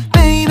things,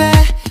 baby.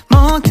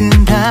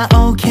 뭐든 다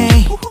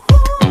okay.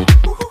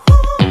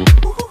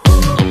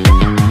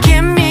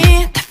 Give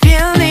me the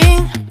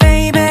feeling,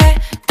 baby.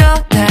 또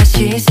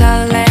다시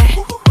설레.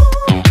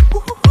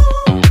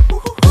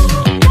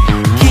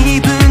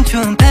 기분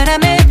좋은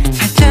바람에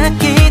살짝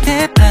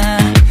기대봐.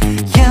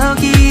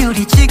 여기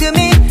우리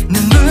지금이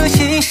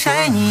눈부신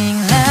shining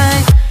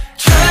light.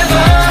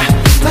 Trevor,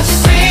 마치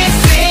sweet,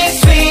 sweet,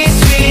 sweet,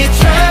 sweet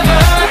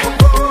Trevor.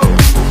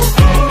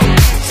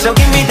 So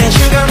give me that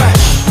sugar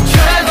rush.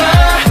 Trevor,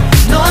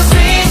 no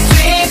sweet,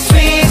 sweet,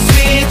 sweet,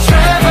 sweet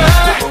Trevor.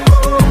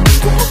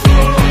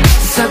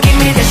 So give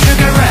me that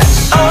sugar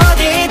rush.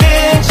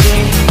 어디든지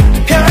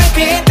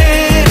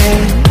별빛들은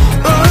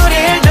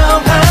우릴 더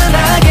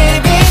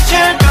환하게 비출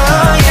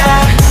거야.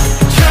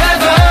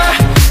 Trevor,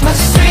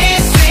 마치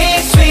sweet, sweet,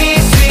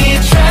 sweet, sweet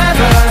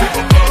Trevor.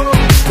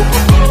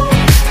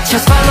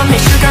 Just follow me,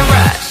 sugar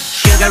rush.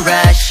 Sugar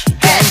rush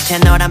벤체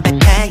노란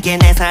백팩에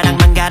내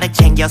사랑만 가득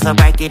챙겨서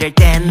발길을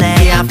뗐네.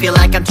 Yeah, I feel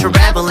like I'm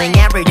traveling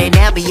everyday.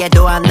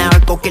 내비에도 안 나올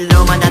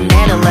꽃길로만 난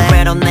내릴래.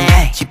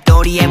 외롭네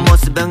집돌이의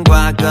모습은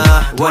과거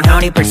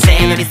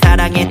 100% 우리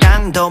사랑의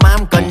당도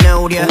맘껏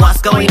누려.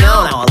 What's going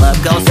on? Our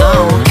love goes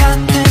on.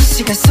 같은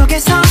시간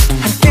속에서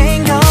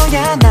함께인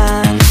거야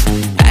난.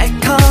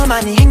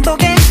 달콤한 이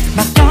행복에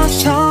막던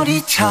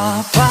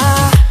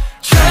소리쳐봐.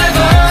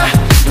 Trevor,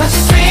 마치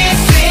sweet,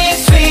 sweet,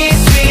 sweet,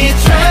 sweet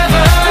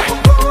Trevor.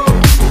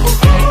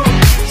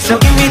 So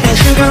give me that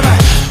sugar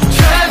rush.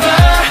 Trevor,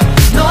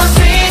 no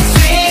sweet,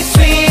 sweet,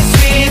 sweet,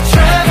 sweet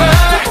Trevor.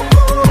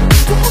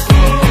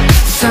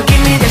 So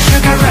give me that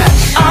sugar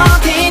rush.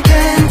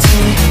 어디든지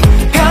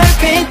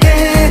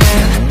별빛들은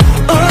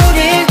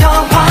우릴 더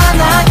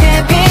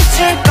환하게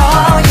비출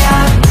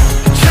거야.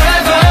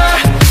 Trevor,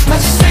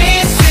 마치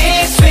sweet,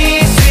 sweet,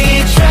 sweet,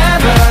 sweet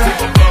Trevor.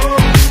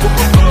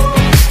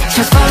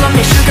 Just follow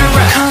me, sugar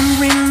rush. Come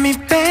with me,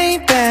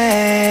 baby.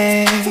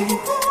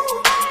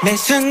 매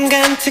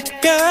순간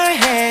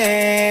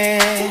특별해.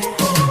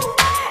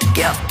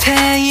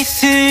 곁에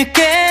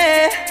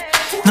있을게.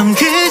 넌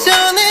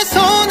그저 내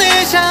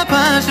손을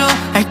잡아줘.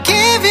 I'll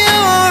give you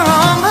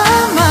all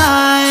my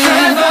mind.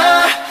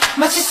 Trevor,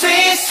 마치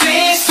sweet,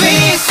 sweet,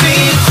 sweet,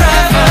 sweet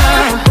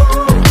Trevor.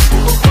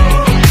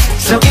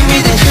 So give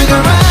me that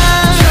sugar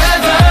rush.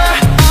 Trevor,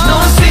 no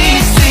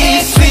sweet,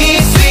 sweet,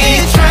 sweet,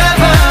 sweet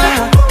Trevor.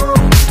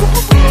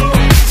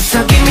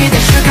 So give me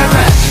that sugar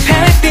rush.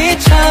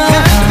 별빛처럼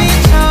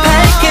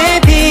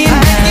밝게 빛나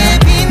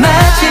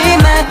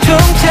마지막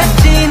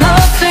종착진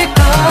없을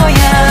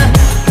거야.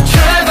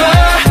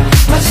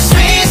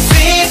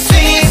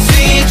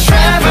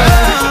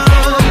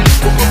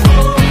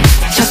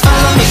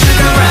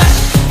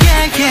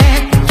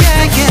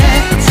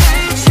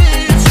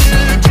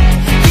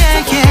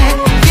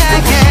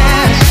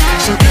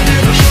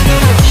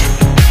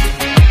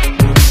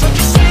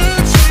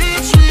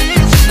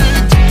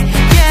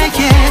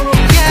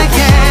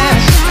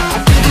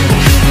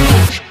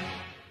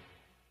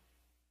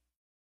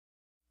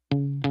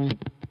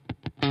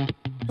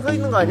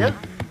 있는 거 아니야?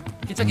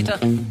 기차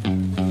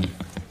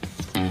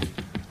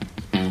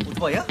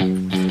오토바이야?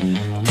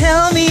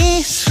 Tell me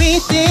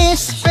sweet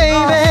things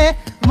baby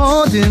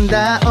뭐든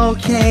다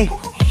okay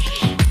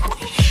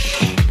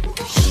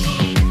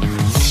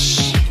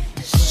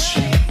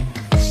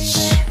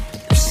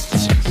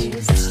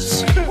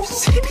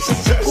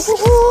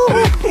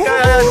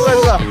야야야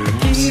누가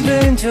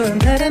기분 좋은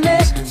바람에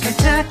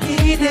살짝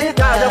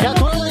기대봐 야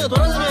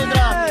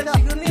돌아다녀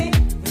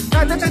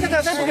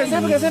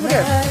얘들아.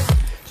 새벽에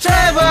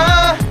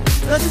Trevor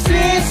너도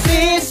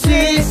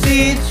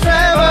sweet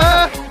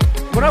Trevor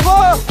뭐라고?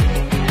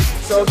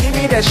 So give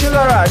me that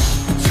sugar rush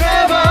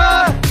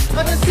Trevor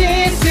너도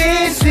sweet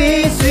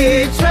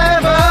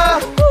Trevor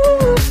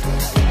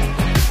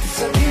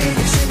So give me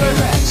that sugar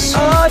rush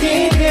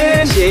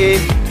어디든지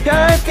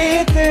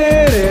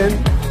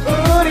별빛들은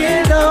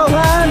우릴 더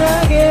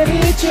환하게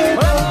비출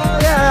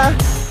거야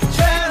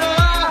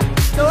Trevor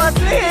너와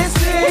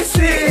sweet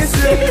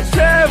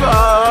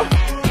Trevor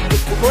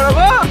뭐라고?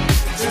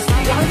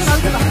 이거 한 개.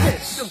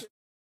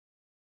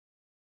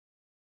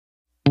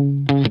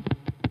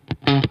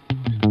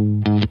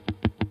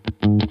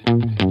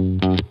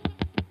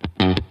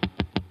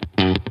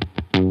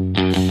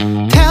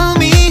 Tell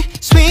me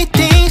sweet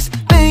things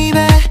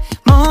baby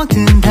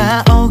뭐든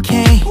다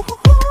okay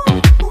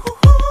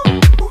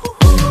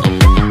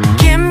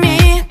Give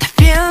me the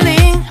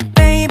feeling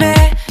baby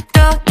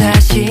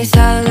또다시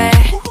설레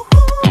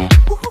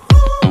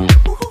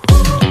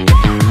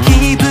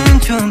기분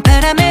좋은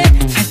바람에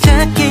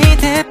살짝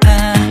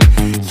기대봐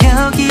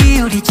여기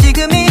우리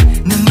지금이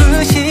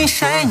눈부신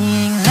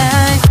shining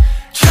light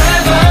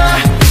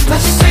Trevor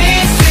마치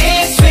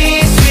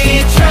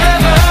sweet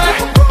Trevor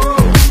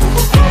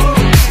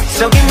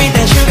So give me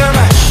that sugar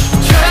rush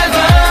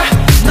Trevor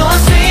너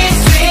sweet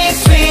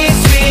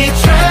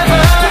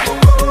Trevor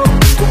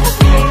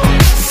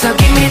So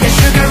give me that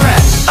sugar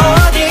rush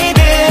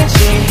어디든지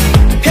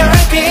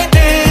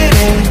별빛들은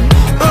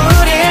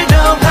우릴 더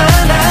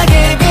환하게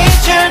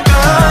비출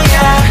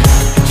거야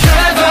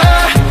Trevor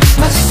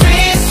마치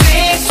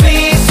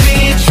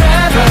sweet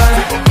Trevor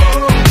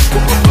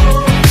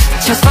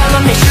Just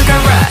follow me sugar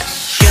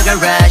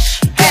rush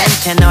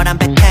벤체 노란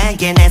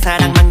백팩에 내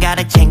사랑만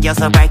가득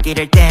챙겨서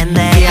발길을 뗐네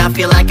Yeah I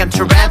feel like I'm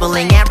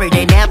traveling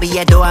everyday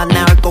내비에도 안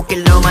나올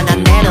꽃길로만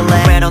난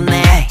내릴래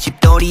외롭네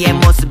집돌이의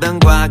모습은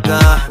과거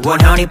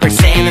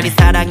 100% 우리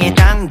사랑의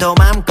당도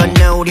맘껏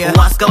누려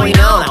What's going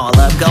on? Our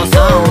love goes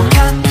on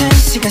같은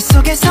시간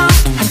속에서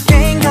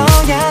함께인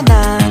거야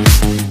난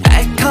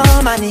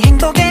달콤한 이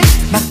행복에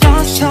막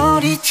더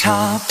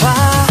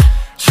소리쳐봐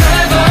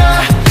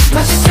Trevor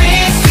마치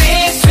sweet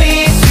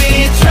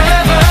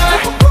Trevor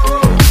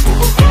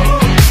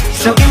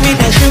So give me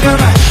that sugar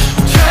rush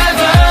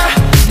Trevor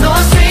너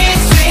sweet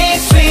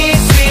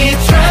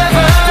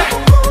Trevor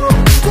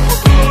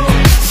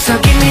So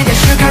give me that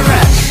sugar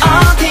rush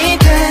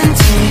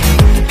어디든지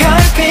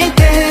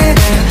별빛들은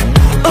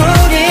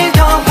우릴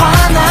더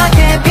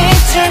환하게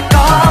비출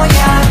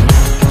거야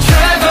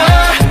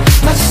Trevor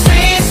마치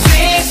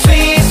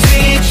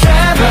sweet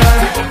Trevor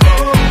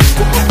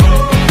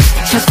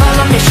Just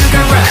follow me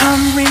sugar rush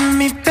Come with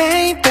me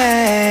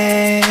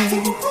baby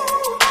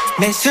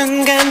매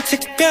순간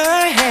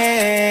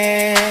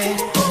특별해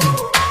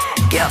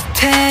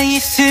곁에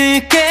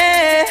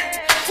있을게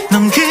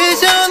넌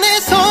그저 내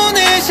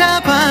손을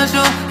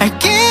잡아줘 I'll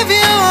give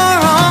you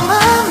all on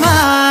my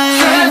mind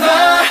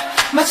Trevor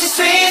마치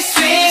sweet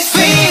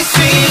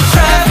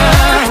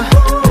Trevor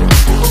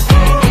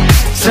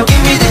So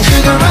give me that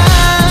sugar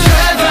rush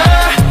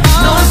Trevor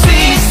너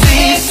sweet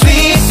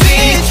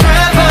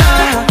Trevor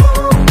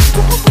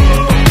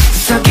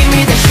So give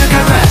me that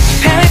sugar rush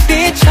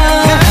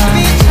별빛처럼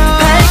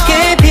밝게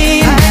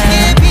빛나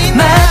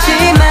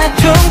마지막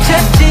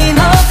종착진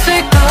없을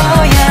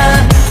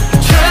거야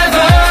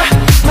Trevor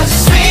마치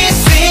sweet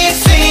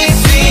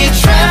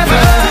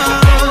Trevor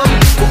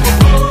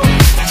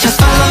Just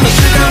follow me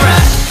sugar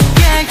rush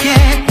Yeah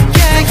yeah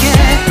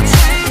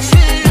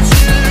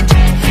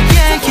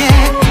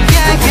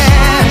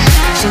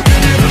So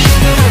give me the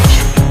sugar rush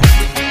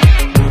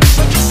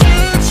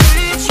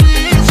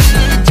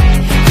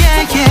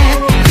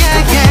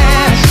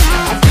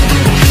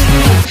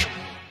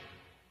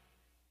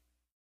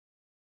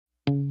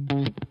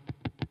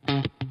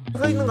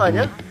서 있는 거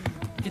아니야?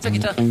 기차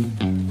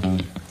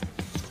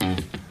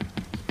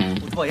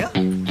오토바이야?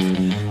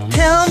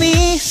 Tell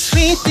me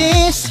sweet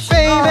things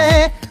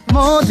baby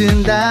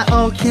뭐든 다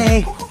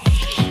okay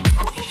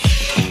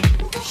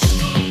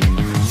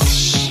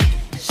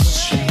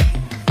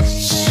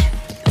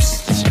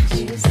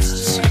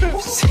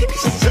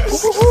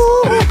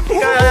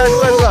야야야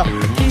누가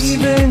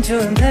기분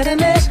좋은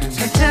바람에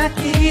살짝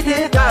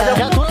기대봐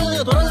야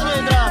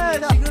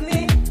돌아다녀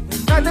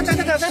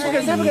얘들아.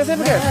 새벽에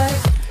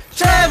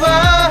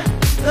Trevor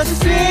너도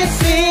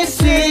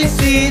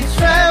sweet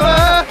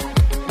Trevor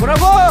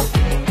뭐라고?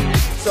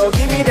 So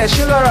give me that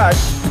sugar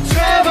rush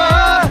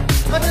Trevor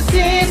너도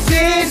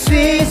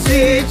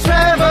sweet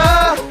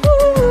Trevor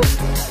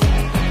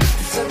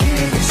So give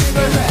me that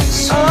sugar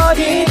rush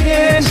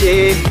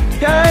어디든지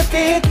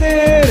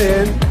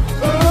별빛들은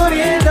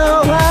우릴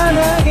더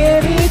환하게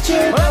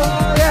비출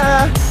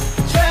거야.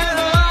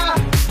 Trevor,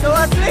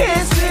 너와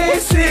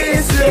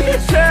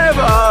sweet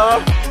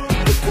Trevor.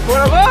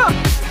 뭐라고? 한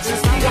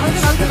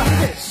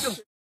대.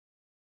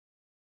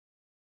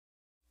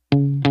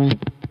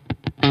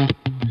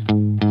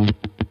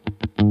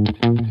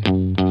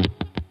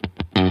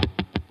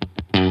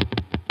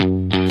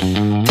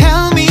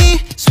 Tell me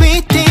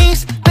sweet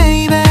things,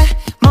 baby.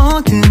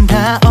 뭐든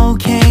다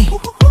okay.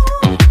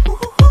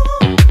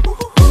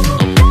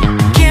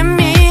 Give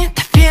me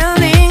the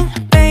feeling,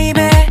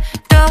 baby.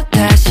 또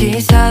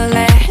다시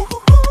설레.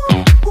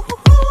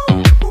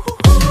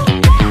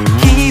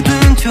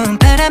 기분 좋은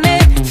바람에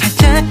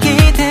살짝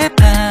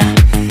기대봐.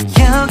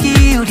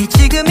 여기 우리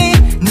지금이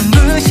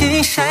눈부신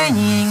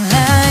shining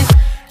light.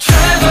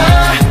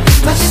 Trevor,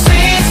 마치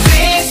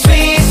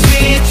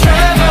sweet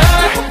Trevor.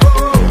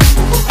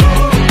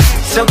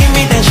 So give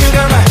me that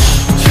sugar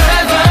rush.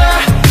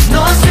 Trevor,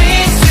 no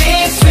sweet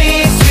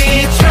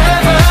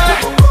Trevor.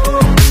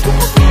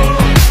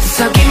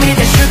 So give me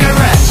that sugar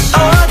rush.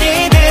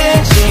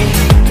 어디든지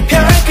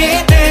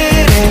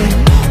별빛들은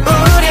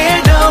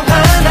우릴 더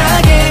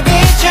환하게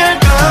비출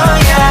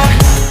거야.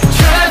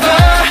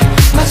 Trevor,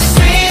 마치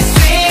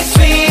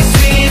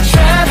sweet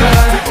Trevor.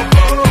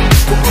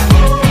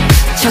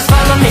 Just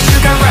follow me,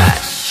 sugar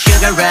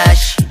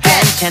rush.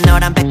 벤체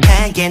노란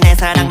백팩에 내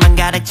사랑만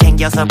가득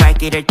챙겨서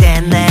발길을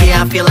뗐네.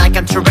 Yeah, I feel like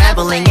I'm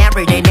traveling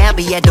everyday.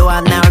 내비에도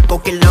안 나올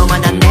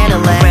꽃길로만 난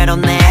내릴래.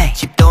 외롭네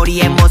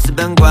집돌이의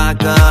모습은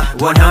과거.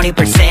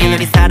 100%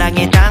 우리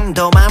사랑의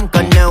당도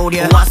맘껏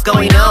누려. What's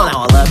going on?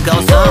 Our love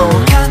goes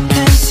on.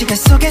 같은 시간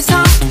속에서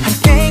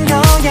함께인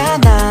거야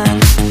난.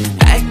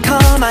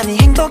 달콤한 이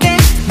행복에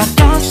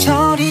막더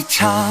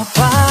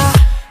소리쳐봐.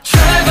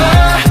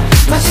 Trevor,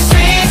 마치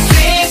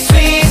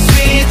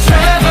sweet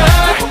Trevor.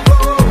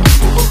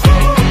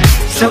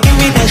 So give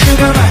me that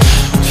sugar rush.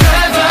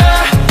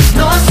 Trevor,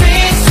 no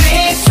sweet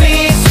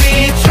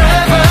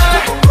Trevor.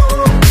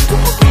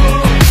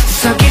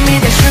 So give me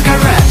that sugar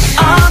rush.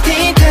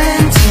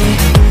 어디든지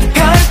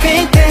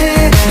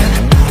별빛들은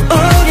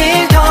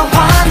우릴 더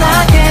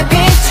환하게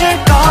비출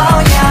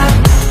거야.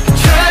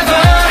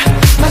 Trevor,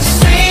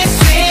 마치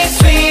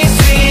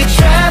sweet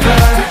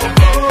Trevor.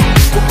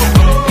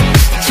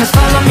 Just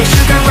follow me,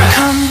 sugar rush.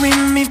 Come with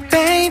me,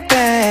 baby.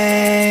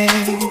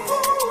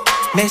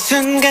 매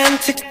순간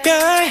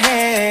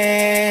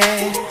특별해.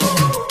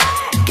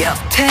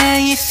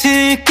 곁에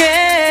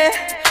있을게.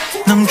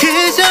 넌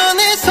그저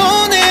내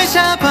손을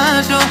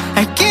잡아줘.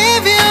 I'll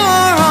give you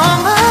all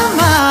my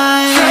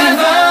mind.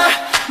 Trevor,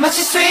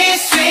 마치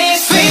sweet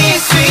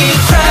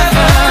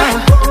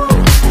Trevor.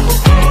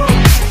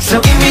 So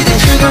give me that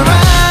sugar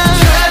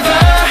rush.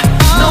 Trevor,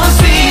 no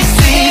sweet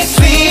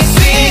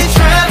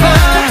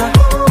Trevor.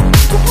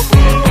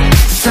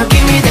 So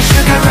give me that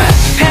sugar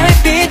rush.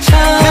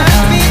 별빛처럼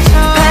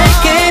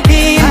밝게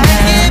빛나.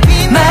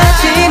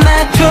 마지막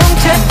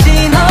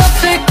종착진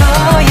없을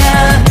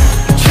거야.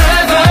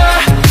 Trevor,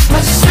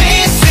 마치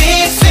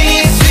sweet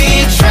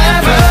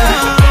Trevor.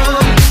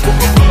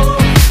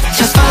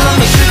 Just follow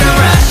me, sugar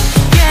rush.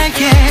 Yeah,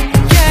 yeah,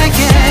 yeah,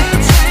 yeah.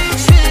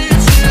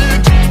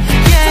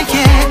 Yeah,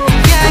 yeah,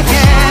 yeah,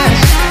 yeah.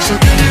 So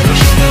give me the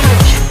sugar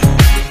rush.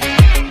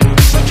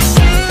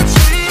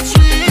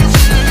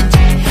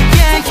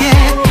 Yeah,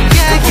 yeah,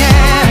 yeah,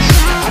 yeah.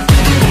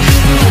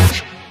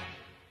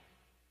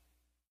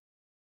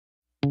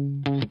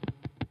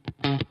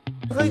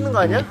 서 있는 거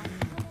아니야?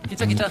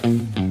 기차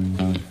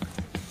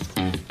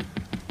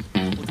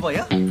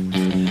오토바이야?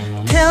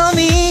 Tell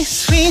me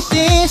sweet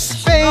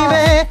things,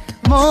 baby.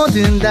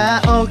 뭐든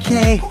다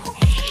okay.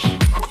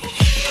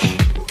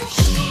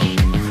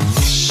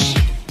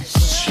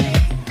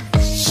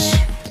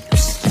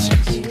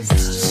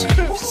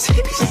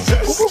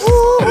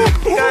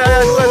 야야야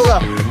누가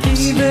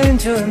기분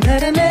좋은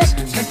바람에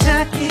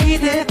살짝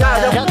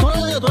기대봐. 야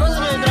돌아다녀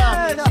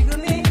얘들아.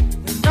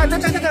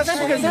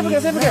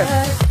 지금이 세부게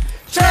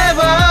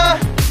Trevor,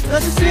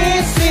 너지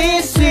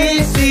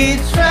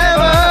sweet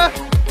Trevor.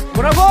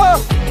 뭐라고?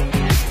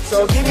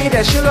 So give me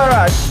that sugar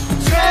rush.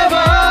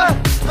 Trevor,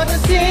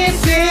 너지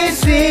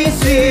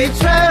sweet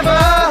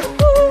Trevor.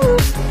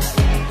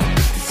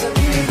 So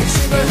give me that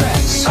sugar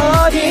rush.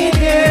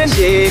 어디든지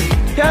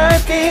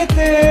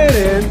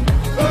별빛들은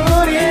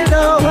우릴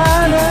더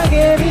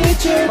환하게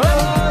비출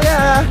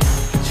거야.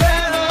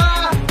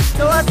 Trevor,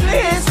 너와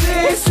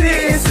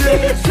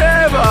sweet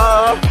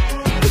Trevor.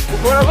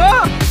 뭐라고?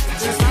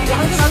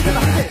 한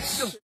대.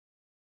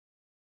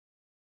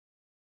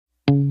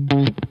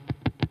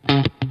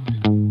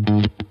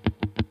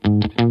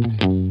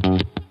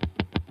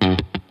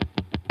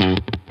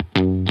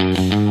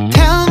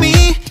 Tell me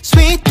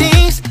sweet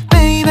things,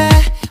 baby.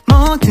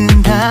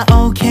 뭐든 다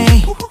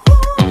okay.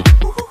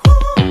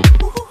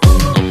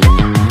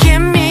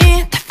 Give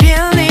me the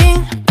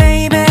feeling,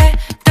 baby.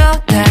 또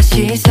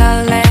다시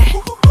설레.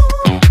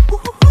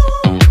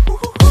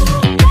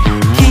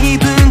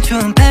 기분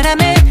좋은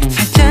바람에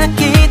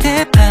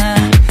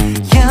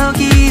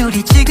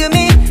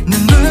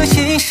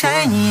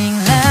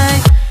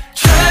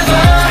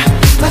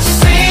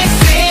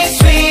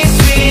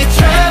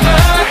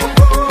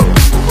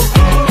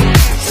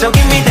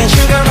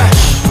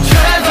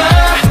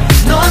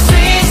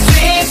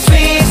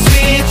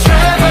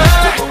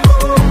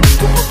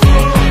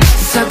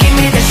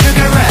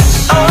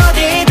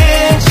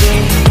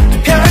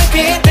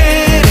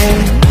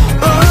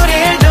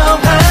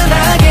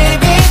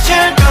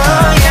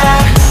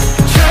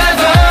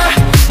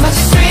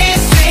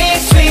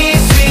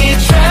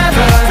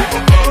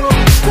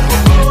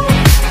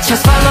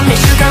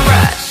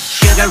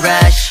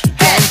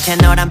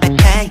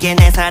백팩에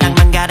내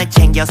사랑만 가득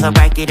챙겨서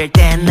발길을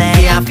뗐네.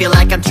 Yeah, I feel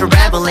like I'm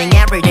traveling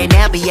everyday.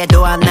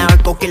 내비에도 안 나올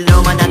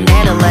꽃길로만 난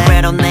내릴래.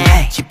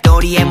 외롭네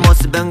집돌이의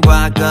모습은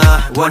과거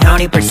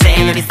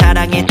 100% 우리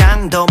사랑의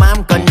당도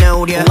맘껏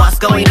누려. What's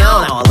going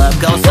on? Our love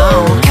goes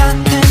on.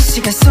 같은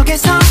시간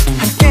속에서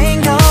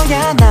함께인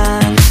거야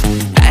난.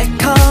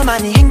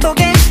 달콤한 이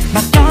행복에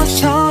막던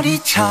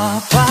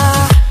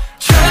소리쳐봐.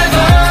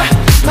 Trevor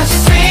마치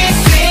sweet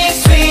sweet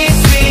sweet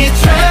sweet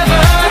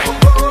Trevor.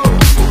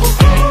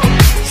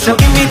 So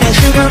give me that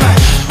sugar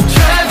rush.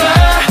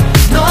 Trevor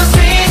no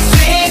sweet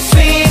sweet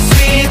sweet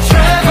sweet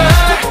Trevor.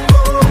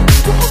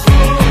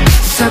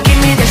 So give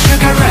me that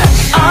sugar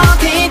rush.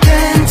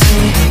 어디든지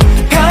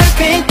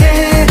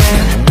별빛들은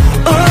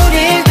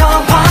우릴 더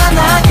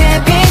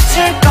환하게 비출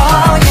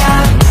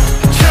거야.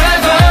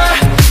 Trevor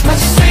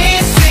마치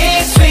sweet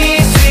sweet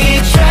sweet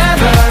sweet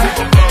Trevor.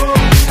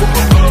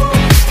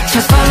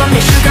 Just follow me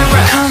sugar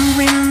rush. Come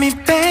with me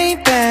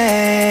baby.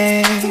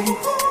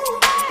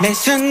 매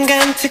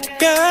순간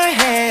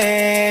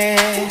특별해.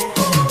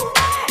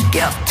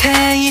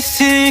 곁에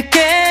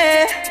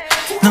있을게.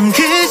 넌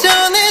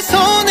그저 내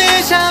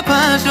손을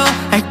잡아줘.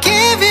 I'll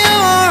give you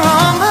all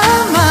on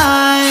my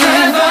mind.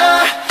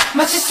 Trevor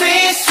마치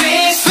sweet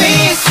sweet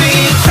sweet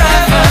sweet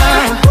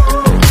Trevor.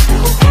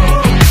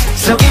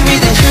 So give me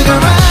that sugar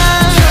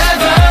rush.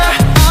 Trevor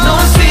no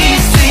sweet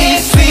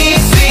sweet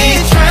sweet sweet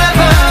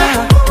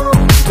Trevor.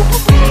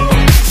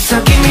 So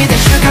give me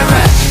that sugar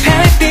rush.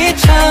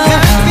 별빛처럼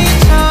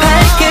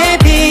밝게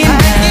빛나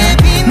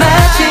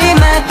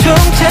마지막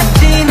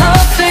종착진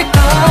없을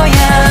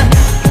거야.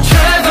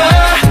 Trevor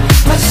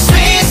마치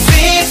sweet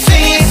sweet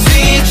sweet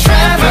sweet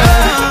Trevor.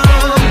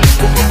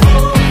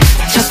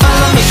 Just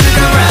follow me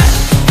sugar rush.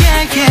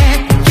 Yeah yeah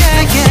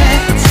yeah yeah.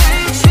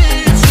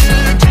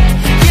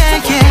 Yeah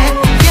yeah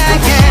yeah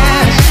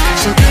yeah.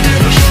 So give me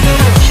the sugar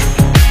rush.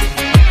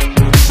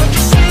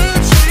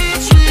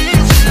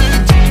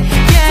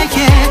 Yeah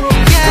yeah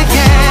yeah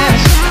yeah.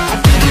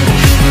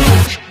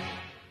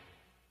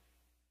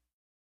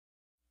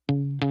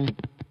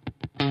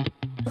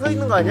 서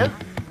있는 거 아니야?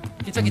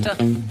 기차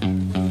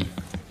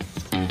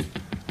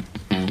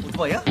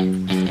오토바이야?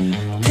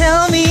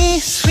 Tell me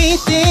sweet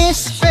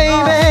things,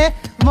 baby.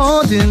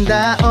 뭐든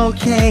다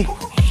okay.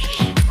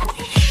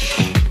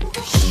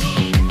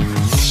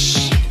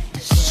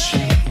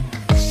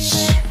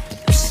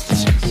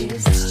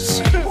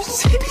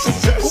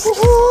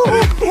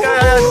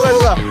 야야야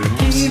누가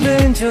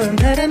기분 좋은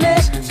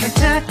바람에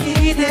살짝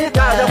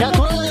기대봐. 야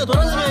돌아다녀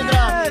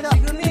얘들아.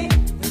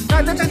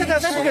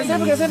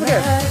 새벽에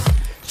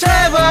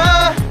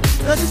Trevor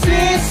너지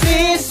sweet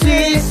sweet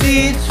sweet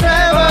sweet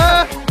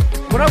Trevor.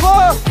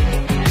 뭐라고?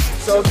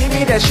 So give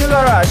me that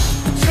sugar rush.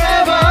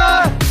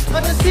 Trevor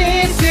너지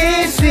sweet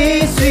sweet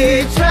sweet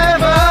sweet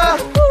Trevor.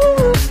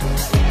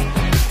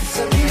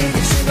 So give me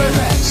that sugar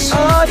rush.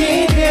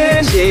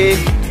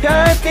 어디든지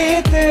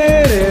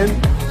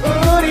별빛들은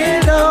우릴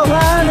더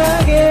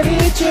환하게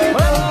비출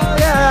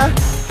거야.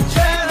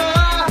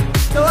 Trevor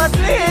너와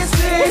sweet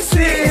sweet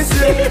sweet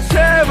sweet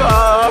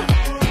Trevor.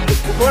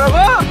 뭐라고?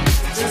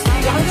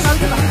 이거 한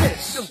대.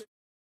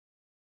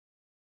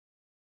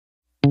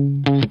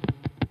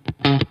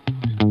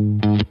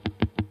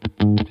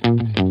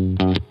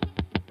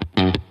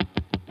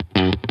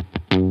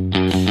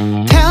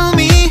 Tell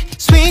me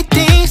sweet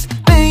things,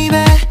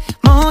 baby.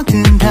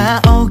 뭐든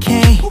다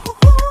okay.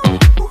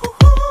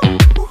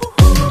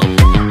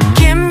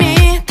 Give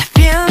me the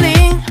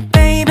feeling,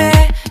 baby.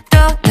 또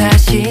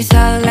다시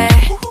설레.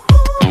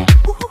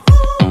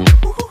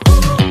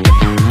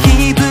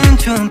 기분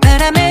좋은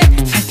바람에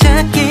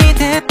살짝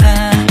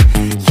기대봐.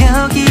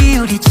 여기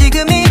우리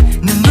지금이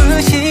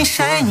눈부신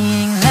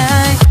shining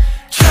light.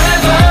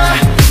 Trevor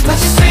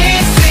마치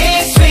sweet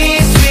sweet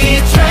sweet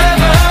sweet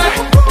Trevor.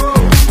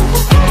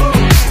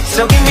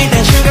 So give me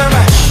that sugar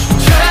rush.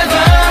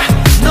 Trevor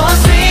no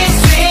sweet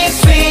sweet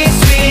sweet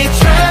sweet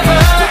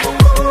Trevor.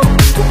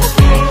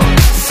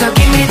 So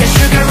give me that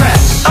sugar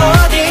rush.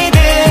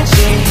 어디든지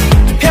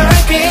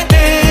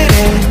별빛들은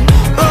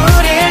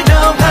우릴 더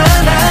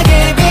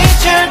환하게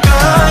비출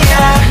거야.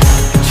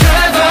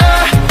 Trevor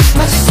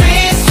마치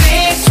sweet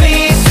sweet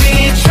sweet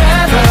sweet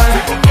Trevor.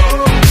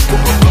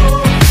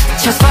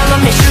 Just follow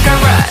me sugar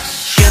rush.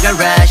 Sugar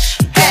rush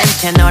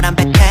벤체 노란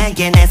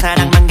백팩에 내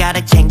사랑만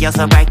가득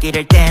챙겨서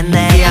발길을 뗐네.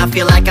 Yeah, I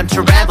feel like I'm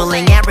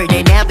traveling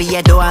everyday.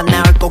 내비에도 안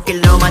나올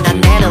꽃길로만 난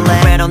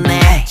내릴래.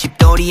 외롭네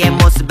집돌이의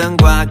모습은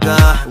과거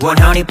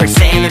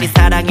 100% 우리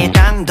사랑의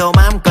당도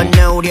맘껏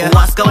누려.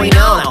 What's going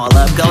on? Our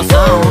love goes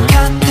on.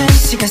 같은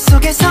시간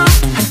속에서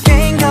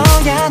함께인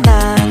거야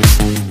난.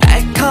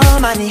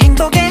 달콤한 이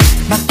행복에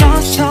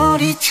막던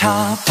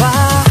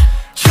소리쳐봐.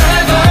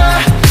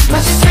 Trevor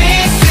마치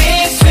sweet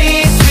sweet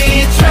sweet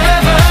sweet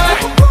Trevor.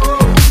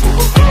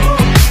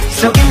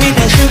 So give me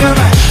that sugar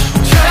rush.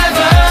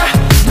 Trevor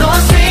no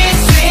sweet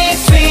sweet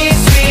sweet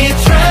sweet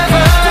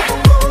Trevor.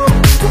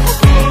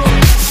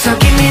 So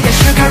give me that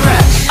sugar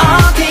rush.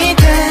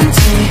 어디든지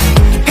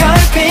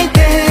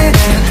별빛들은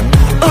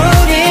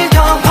우릴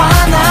더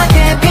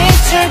환하게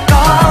비출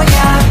거야.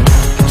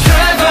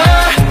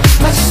 Trevor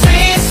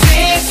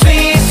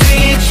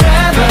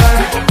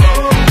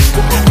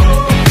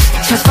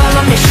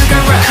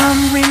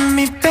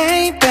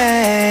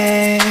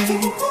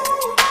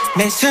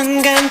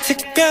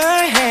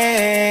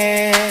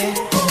특별해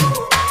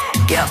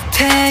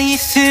곁에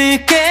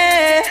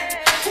있을게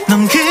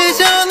넌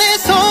그저 내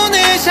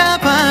손을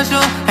잡아줘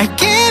I'll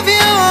give you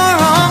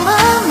all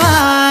my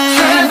mind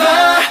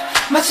Trevor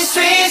마치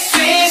sweet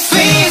sweet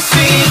sweet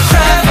sweet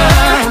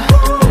Trevor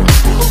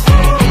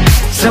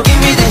So give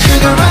me that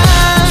sugar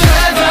rush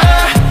Trevor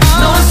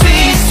넌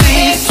sweet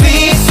sweet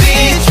sweet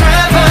sweet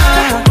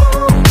Trevor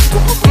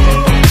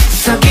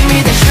So give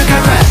me that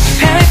sugar rush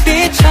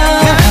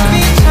별빛처럼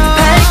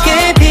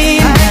밝게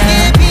빛나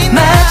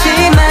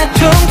마지막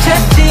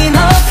종착진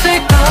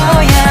없을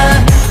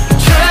거야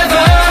Trevor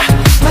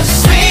마치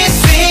sweet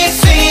sweet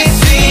sweet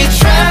sweet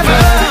Trevor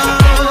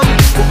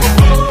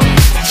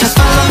Just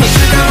follow me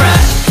sugar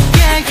rush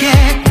Yeah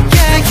yeah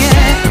yeah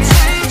yeah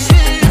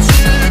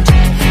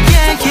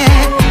Yeah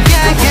yeah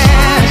yeah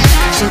yeah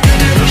So give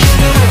me the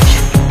sugar rush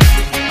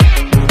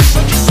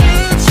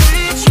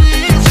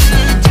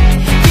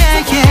Yeah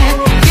yeah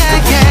yeah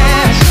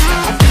yeah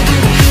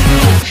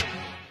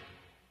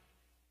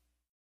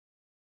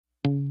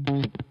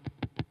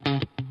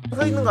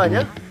서 있는 거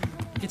아니야?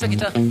 기차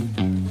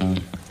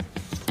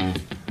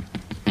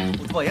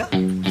오토바이야?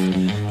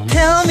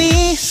 Tell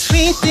me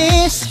sweet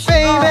things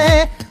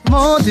baby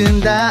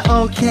뭐든 다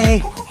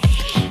okay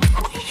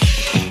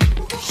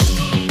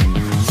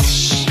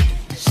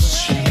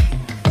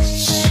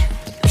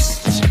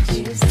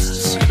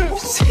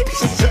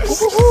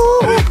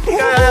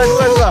야야야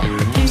누가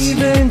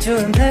기분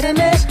좋은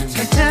바람에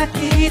살짝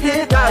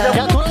기대봐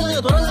야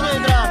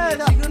돌아다녀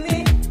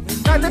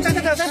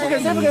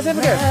얘들아.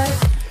 세부게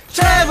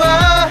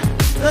Trevor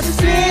너는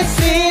sweet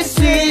sweet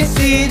sweet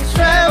sweet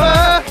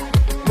Trevor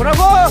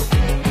뭐라고?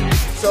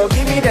 So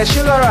give me that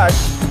sugar rush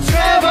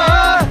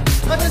Trevor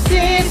너는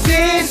sweet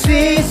sweet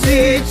sweet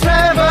sweet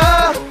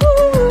Trevor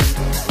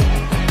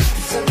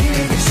So give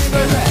me that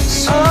sugar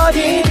rush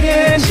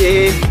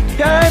어디든지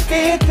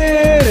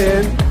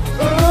별빛들은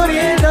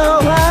우릴 더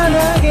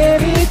환하게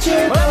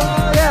비출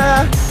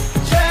거야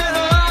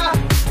Trevor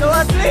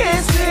너와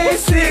sweet sweet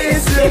sweet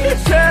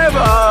sweet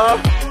Trevor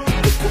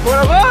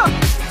뭐라고?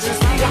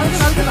 이거 한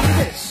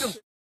대.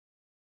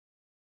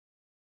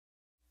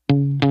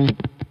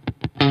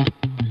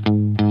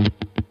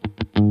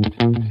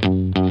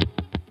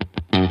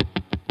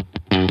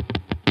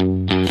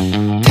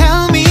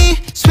 Tell me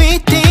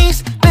sweet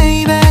things,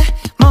 baby.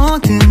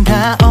 뭐든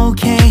다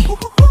okay.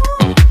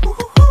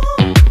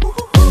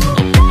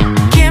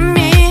 Give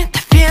me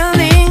the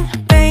feeling,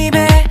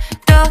 baby.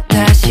 또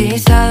다시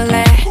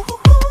설레.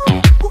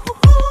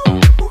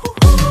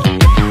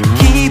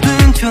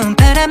 기분 좋은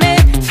바람에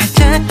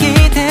살짝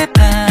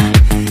기대봐.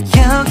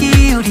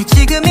 여기 우리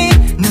지금이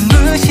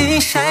눈부신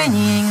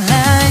shining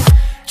light.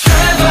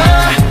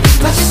 Trevor,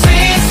 마치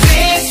sweet,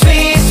 sweet,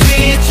 sweet,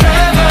 sweet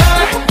Trevor.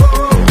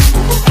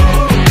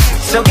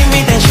 So give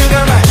me that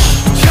sugar rush.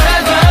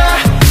 Trevor,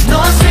 no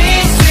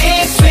sweet,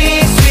 sweet,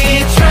 sweet,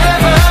 sweet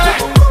Trevor.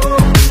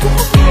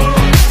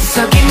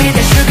 So give me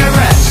that sugar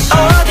rush.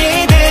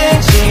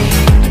 어디든지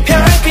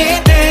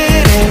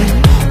별빛들은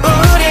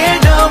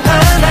우릴 더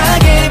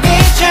환하게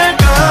비출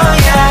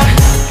거야.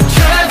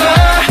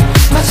 Trevor,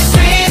 마치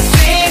sweet,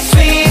 sweet,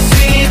 sweet,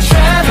 sweet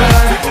Trevor.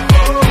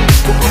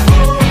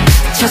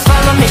 Just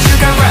follow me,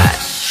 sugar rush.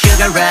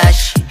 Sugar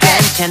rush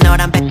벤체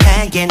노란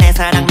백팩에 내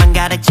사랑만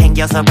가득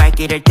챙겨서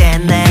발길을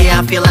뗐네 Yeah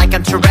I feel like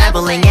I'm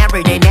traveling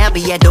everyday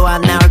내비에도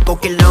안 나올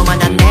꽃길로만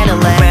난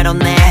내릴래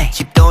외롭네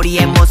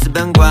집돌이의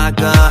모습은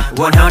과거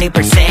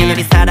 100%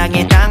 우리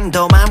사랑의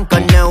당도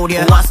맘껏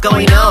누려 What's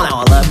going on?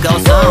 Our love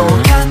goes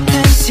on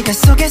같은 시간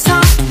속에서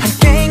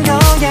함께인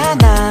거야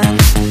난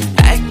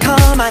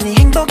달콤한 이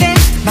행복에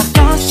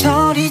막던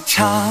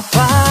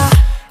소리쳐봐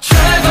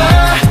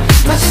Trevor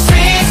마치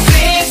sweet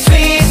sweet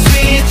sweet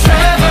sweet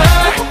Trevor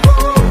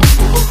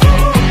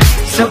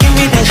So give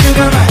me that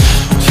sugar rush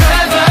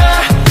Trevor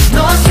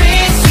no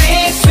sweet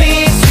sweet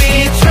sweet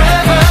sweet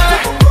Trevor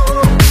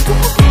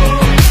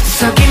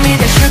So give me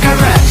that sugar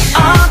rush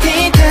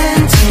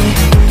어디든지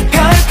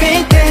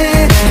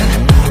별빛들은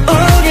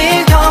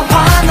우릴 더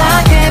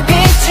환하게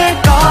비출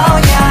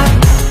거야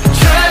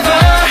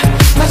Trevor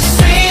마치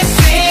sweet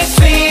sweet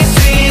sweet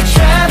sweet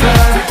Trevor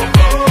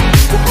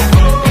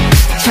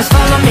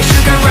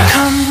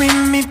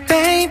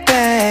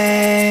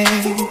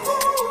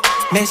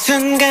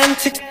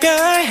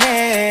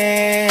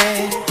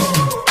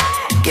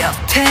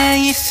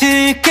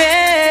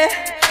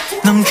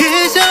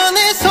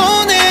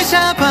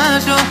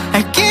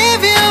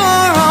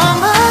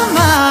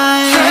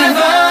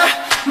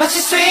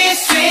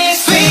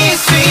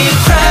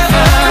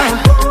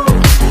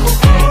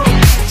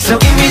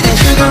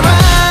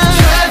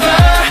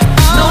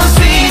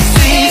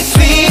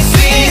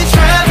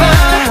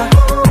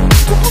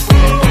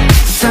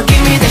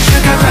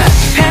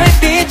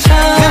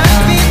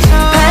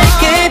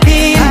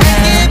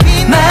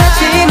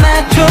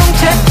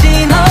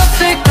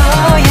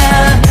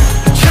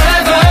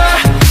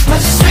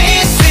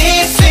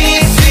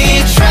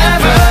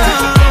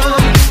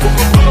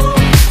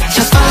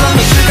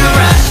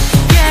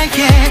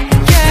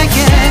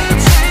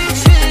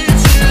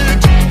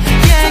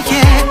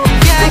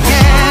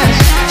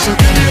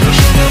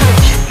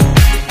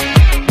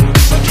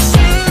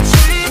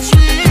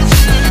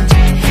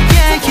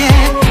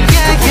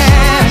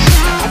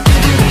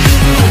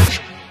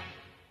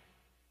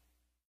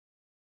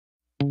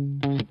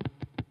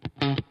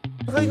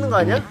거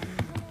아니야?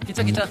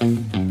 기차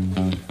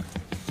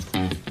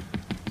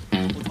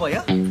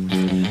오토바이야?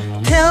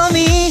 Tell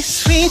me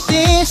sweet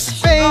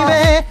things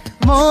baby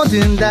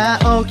뭐든 다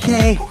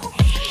okay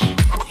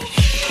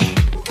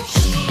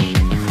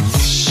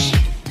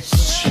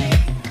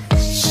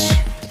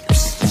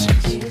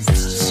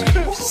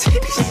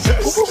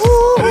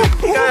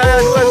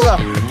누가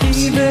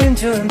기분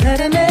좋은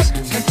바람에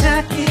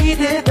살짝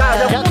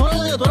기대봐 야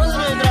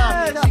돌아다녀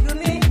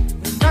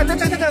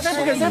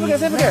얘들아.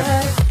 세부게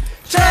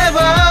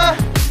Trevor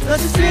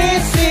너지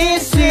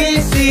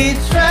sweet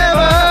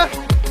Trevor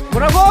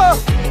뭐라고?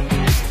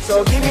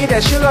 So give me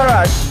that sugar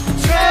rush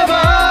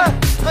Trevor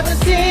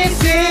너지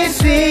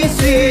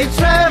sweet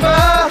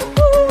Trevor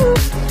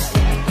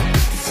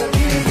So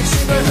give me that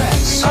sugar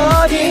rush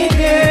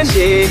어디든지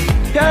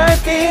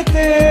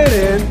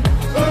별빛들은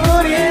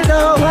우릴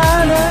더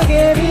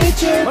환하게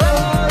비출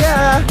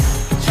거야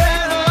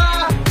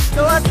Trevor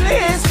너와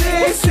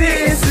sweet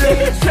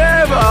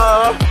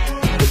Trevor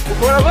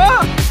뭐라고?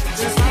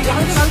 이거 한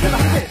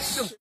대.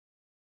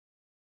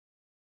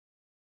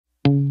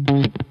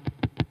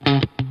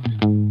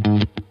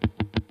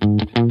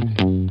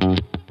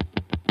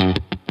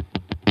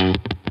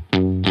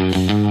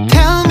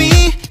 Tell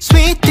me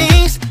sweet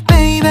things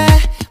baby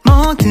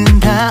뭐든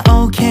다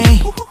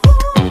okay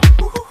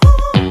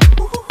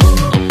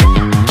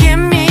Give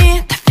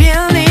me the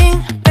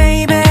feeling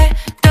baby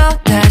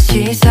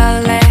또다시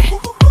설레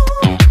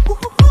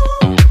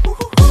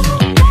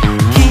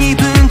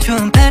기분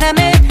좋은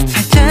바람에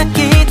살짝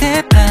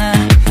기대봐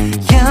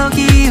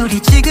여기 우리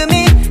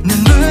지금이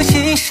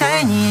눈부신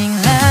shining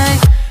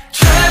light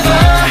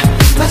Trevor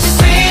마치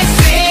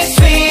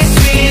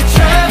sweet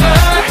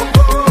Trevor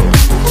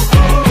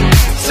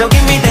So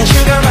give me that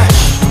sugar rush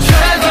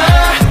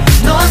Trevor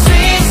너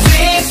sweet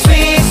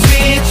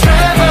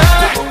Trevor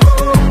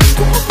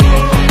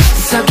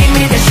So give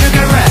me that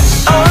sugar rush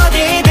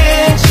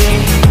어디든지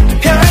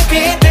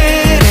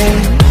별빛들은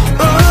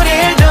우릴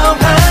더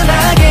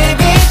환하게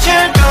비출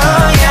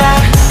거야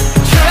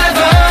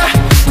Trevor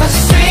마치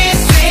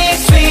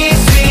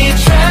sweet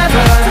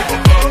Trevor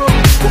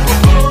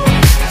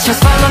Just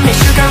follow me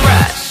sugar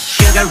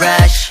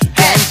rush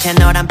벤체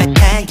노란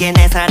백팩에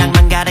내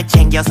사랑만 가득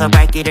챙겨서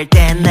발길을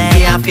뗐네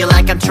Yeah I feel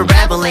like I'm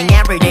traveling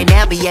everyday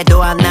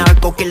내비에도 안 나올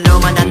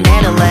꽃길로만 난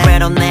내릴래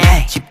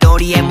외롭네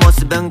집돌이의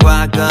모습은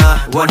과거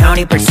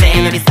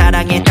 100% 우리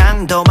사랑의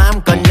당도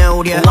맘껏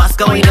누려 What's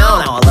going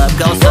on? Our love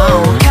goes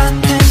on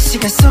같은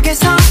시간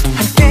속에서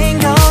함께인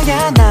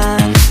거야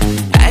난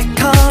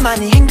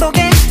달콤한 이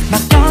행복에 막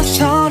더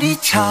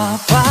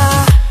소리쳐봐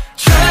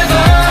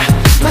Trevor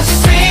마치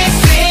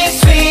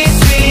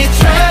sweet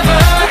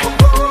Trevor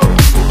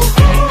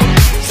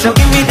So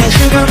give me that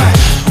sugar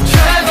rush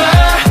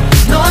Trevor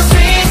너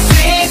sweet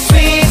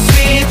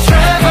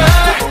Trevor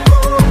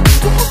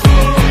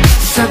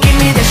So give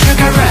me that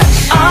sugar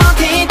rush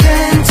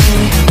어디든지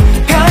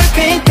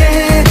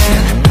별빛들은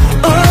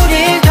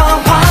우릴 더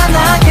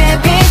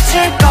환하게 비출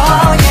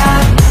거야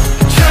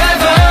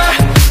Trevor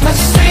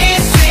마치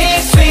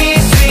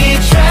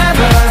sweet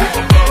Trevor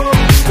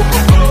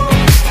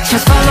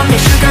Just follow me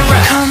sugar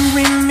rush Come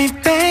with me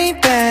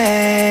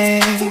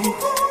baby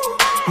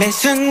매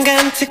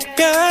순간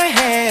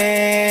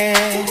특별해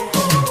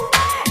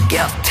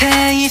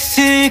곁에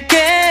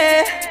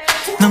있을게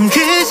넌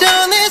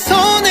그저 내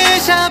손을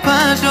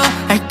잡아줘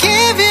I'll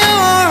give you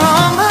all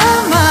on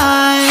my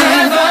mind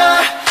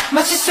Trevor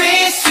마치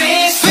sweet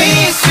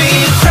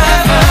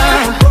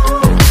Trevor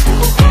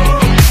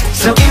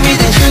So give me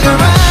that sugar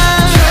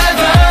rush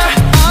Trevor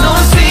너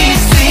sweet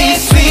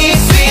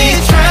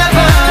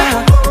Trevor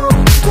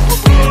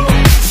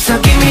So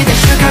give me that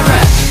sugar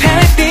rush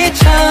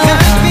별빛처럼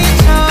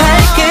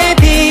밝게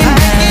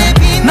빛나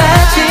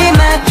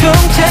마지막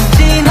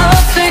종착진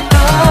없을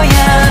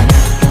거야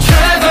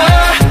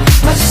Trevor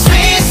마치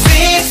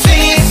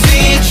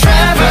sweet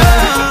Trevor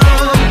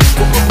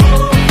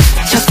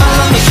Just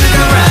follow me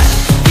sugar rush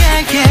Yeah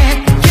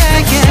yeah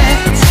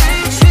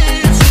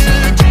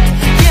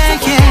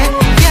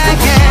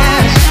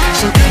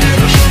So give me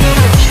that sugar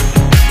rush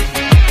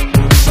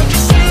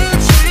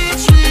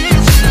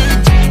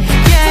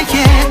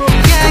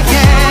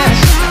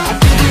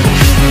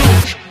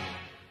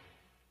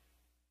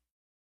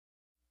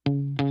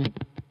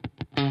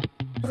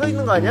서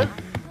있는 거 아니야?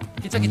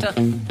 기차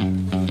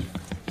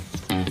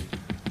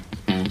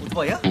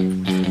오토바이야?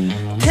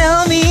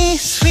 Tell me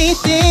sweet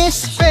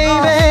things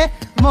baby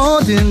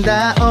뭐든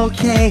다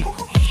okay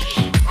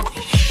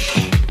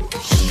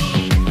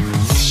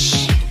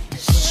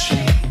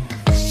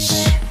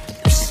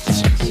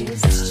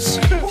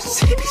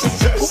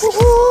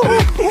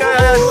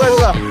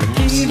누가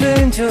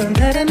기분 좋은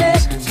바람에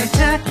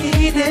살짝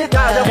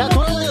기대봐 야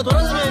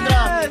돌아다녀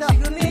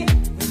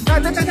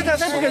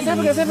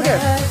얘들아. 세부게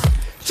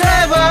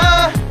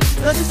Trevor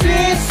너지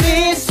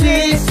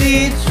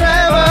sweet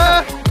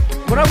Trevor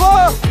뭐라고?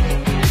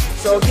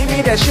 So give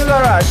me that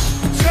sugar rush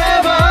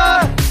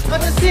Trevor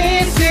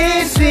너지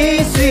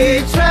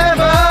sweet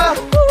Trevor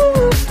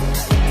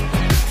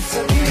So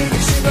give me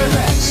that sugar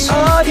rush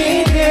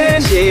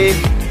어디든지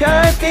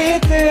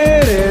별빛들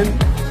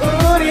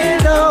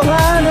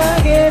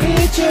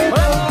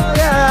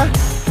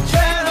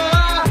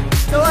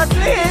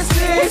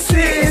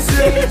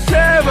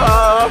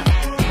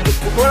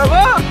뭐라고?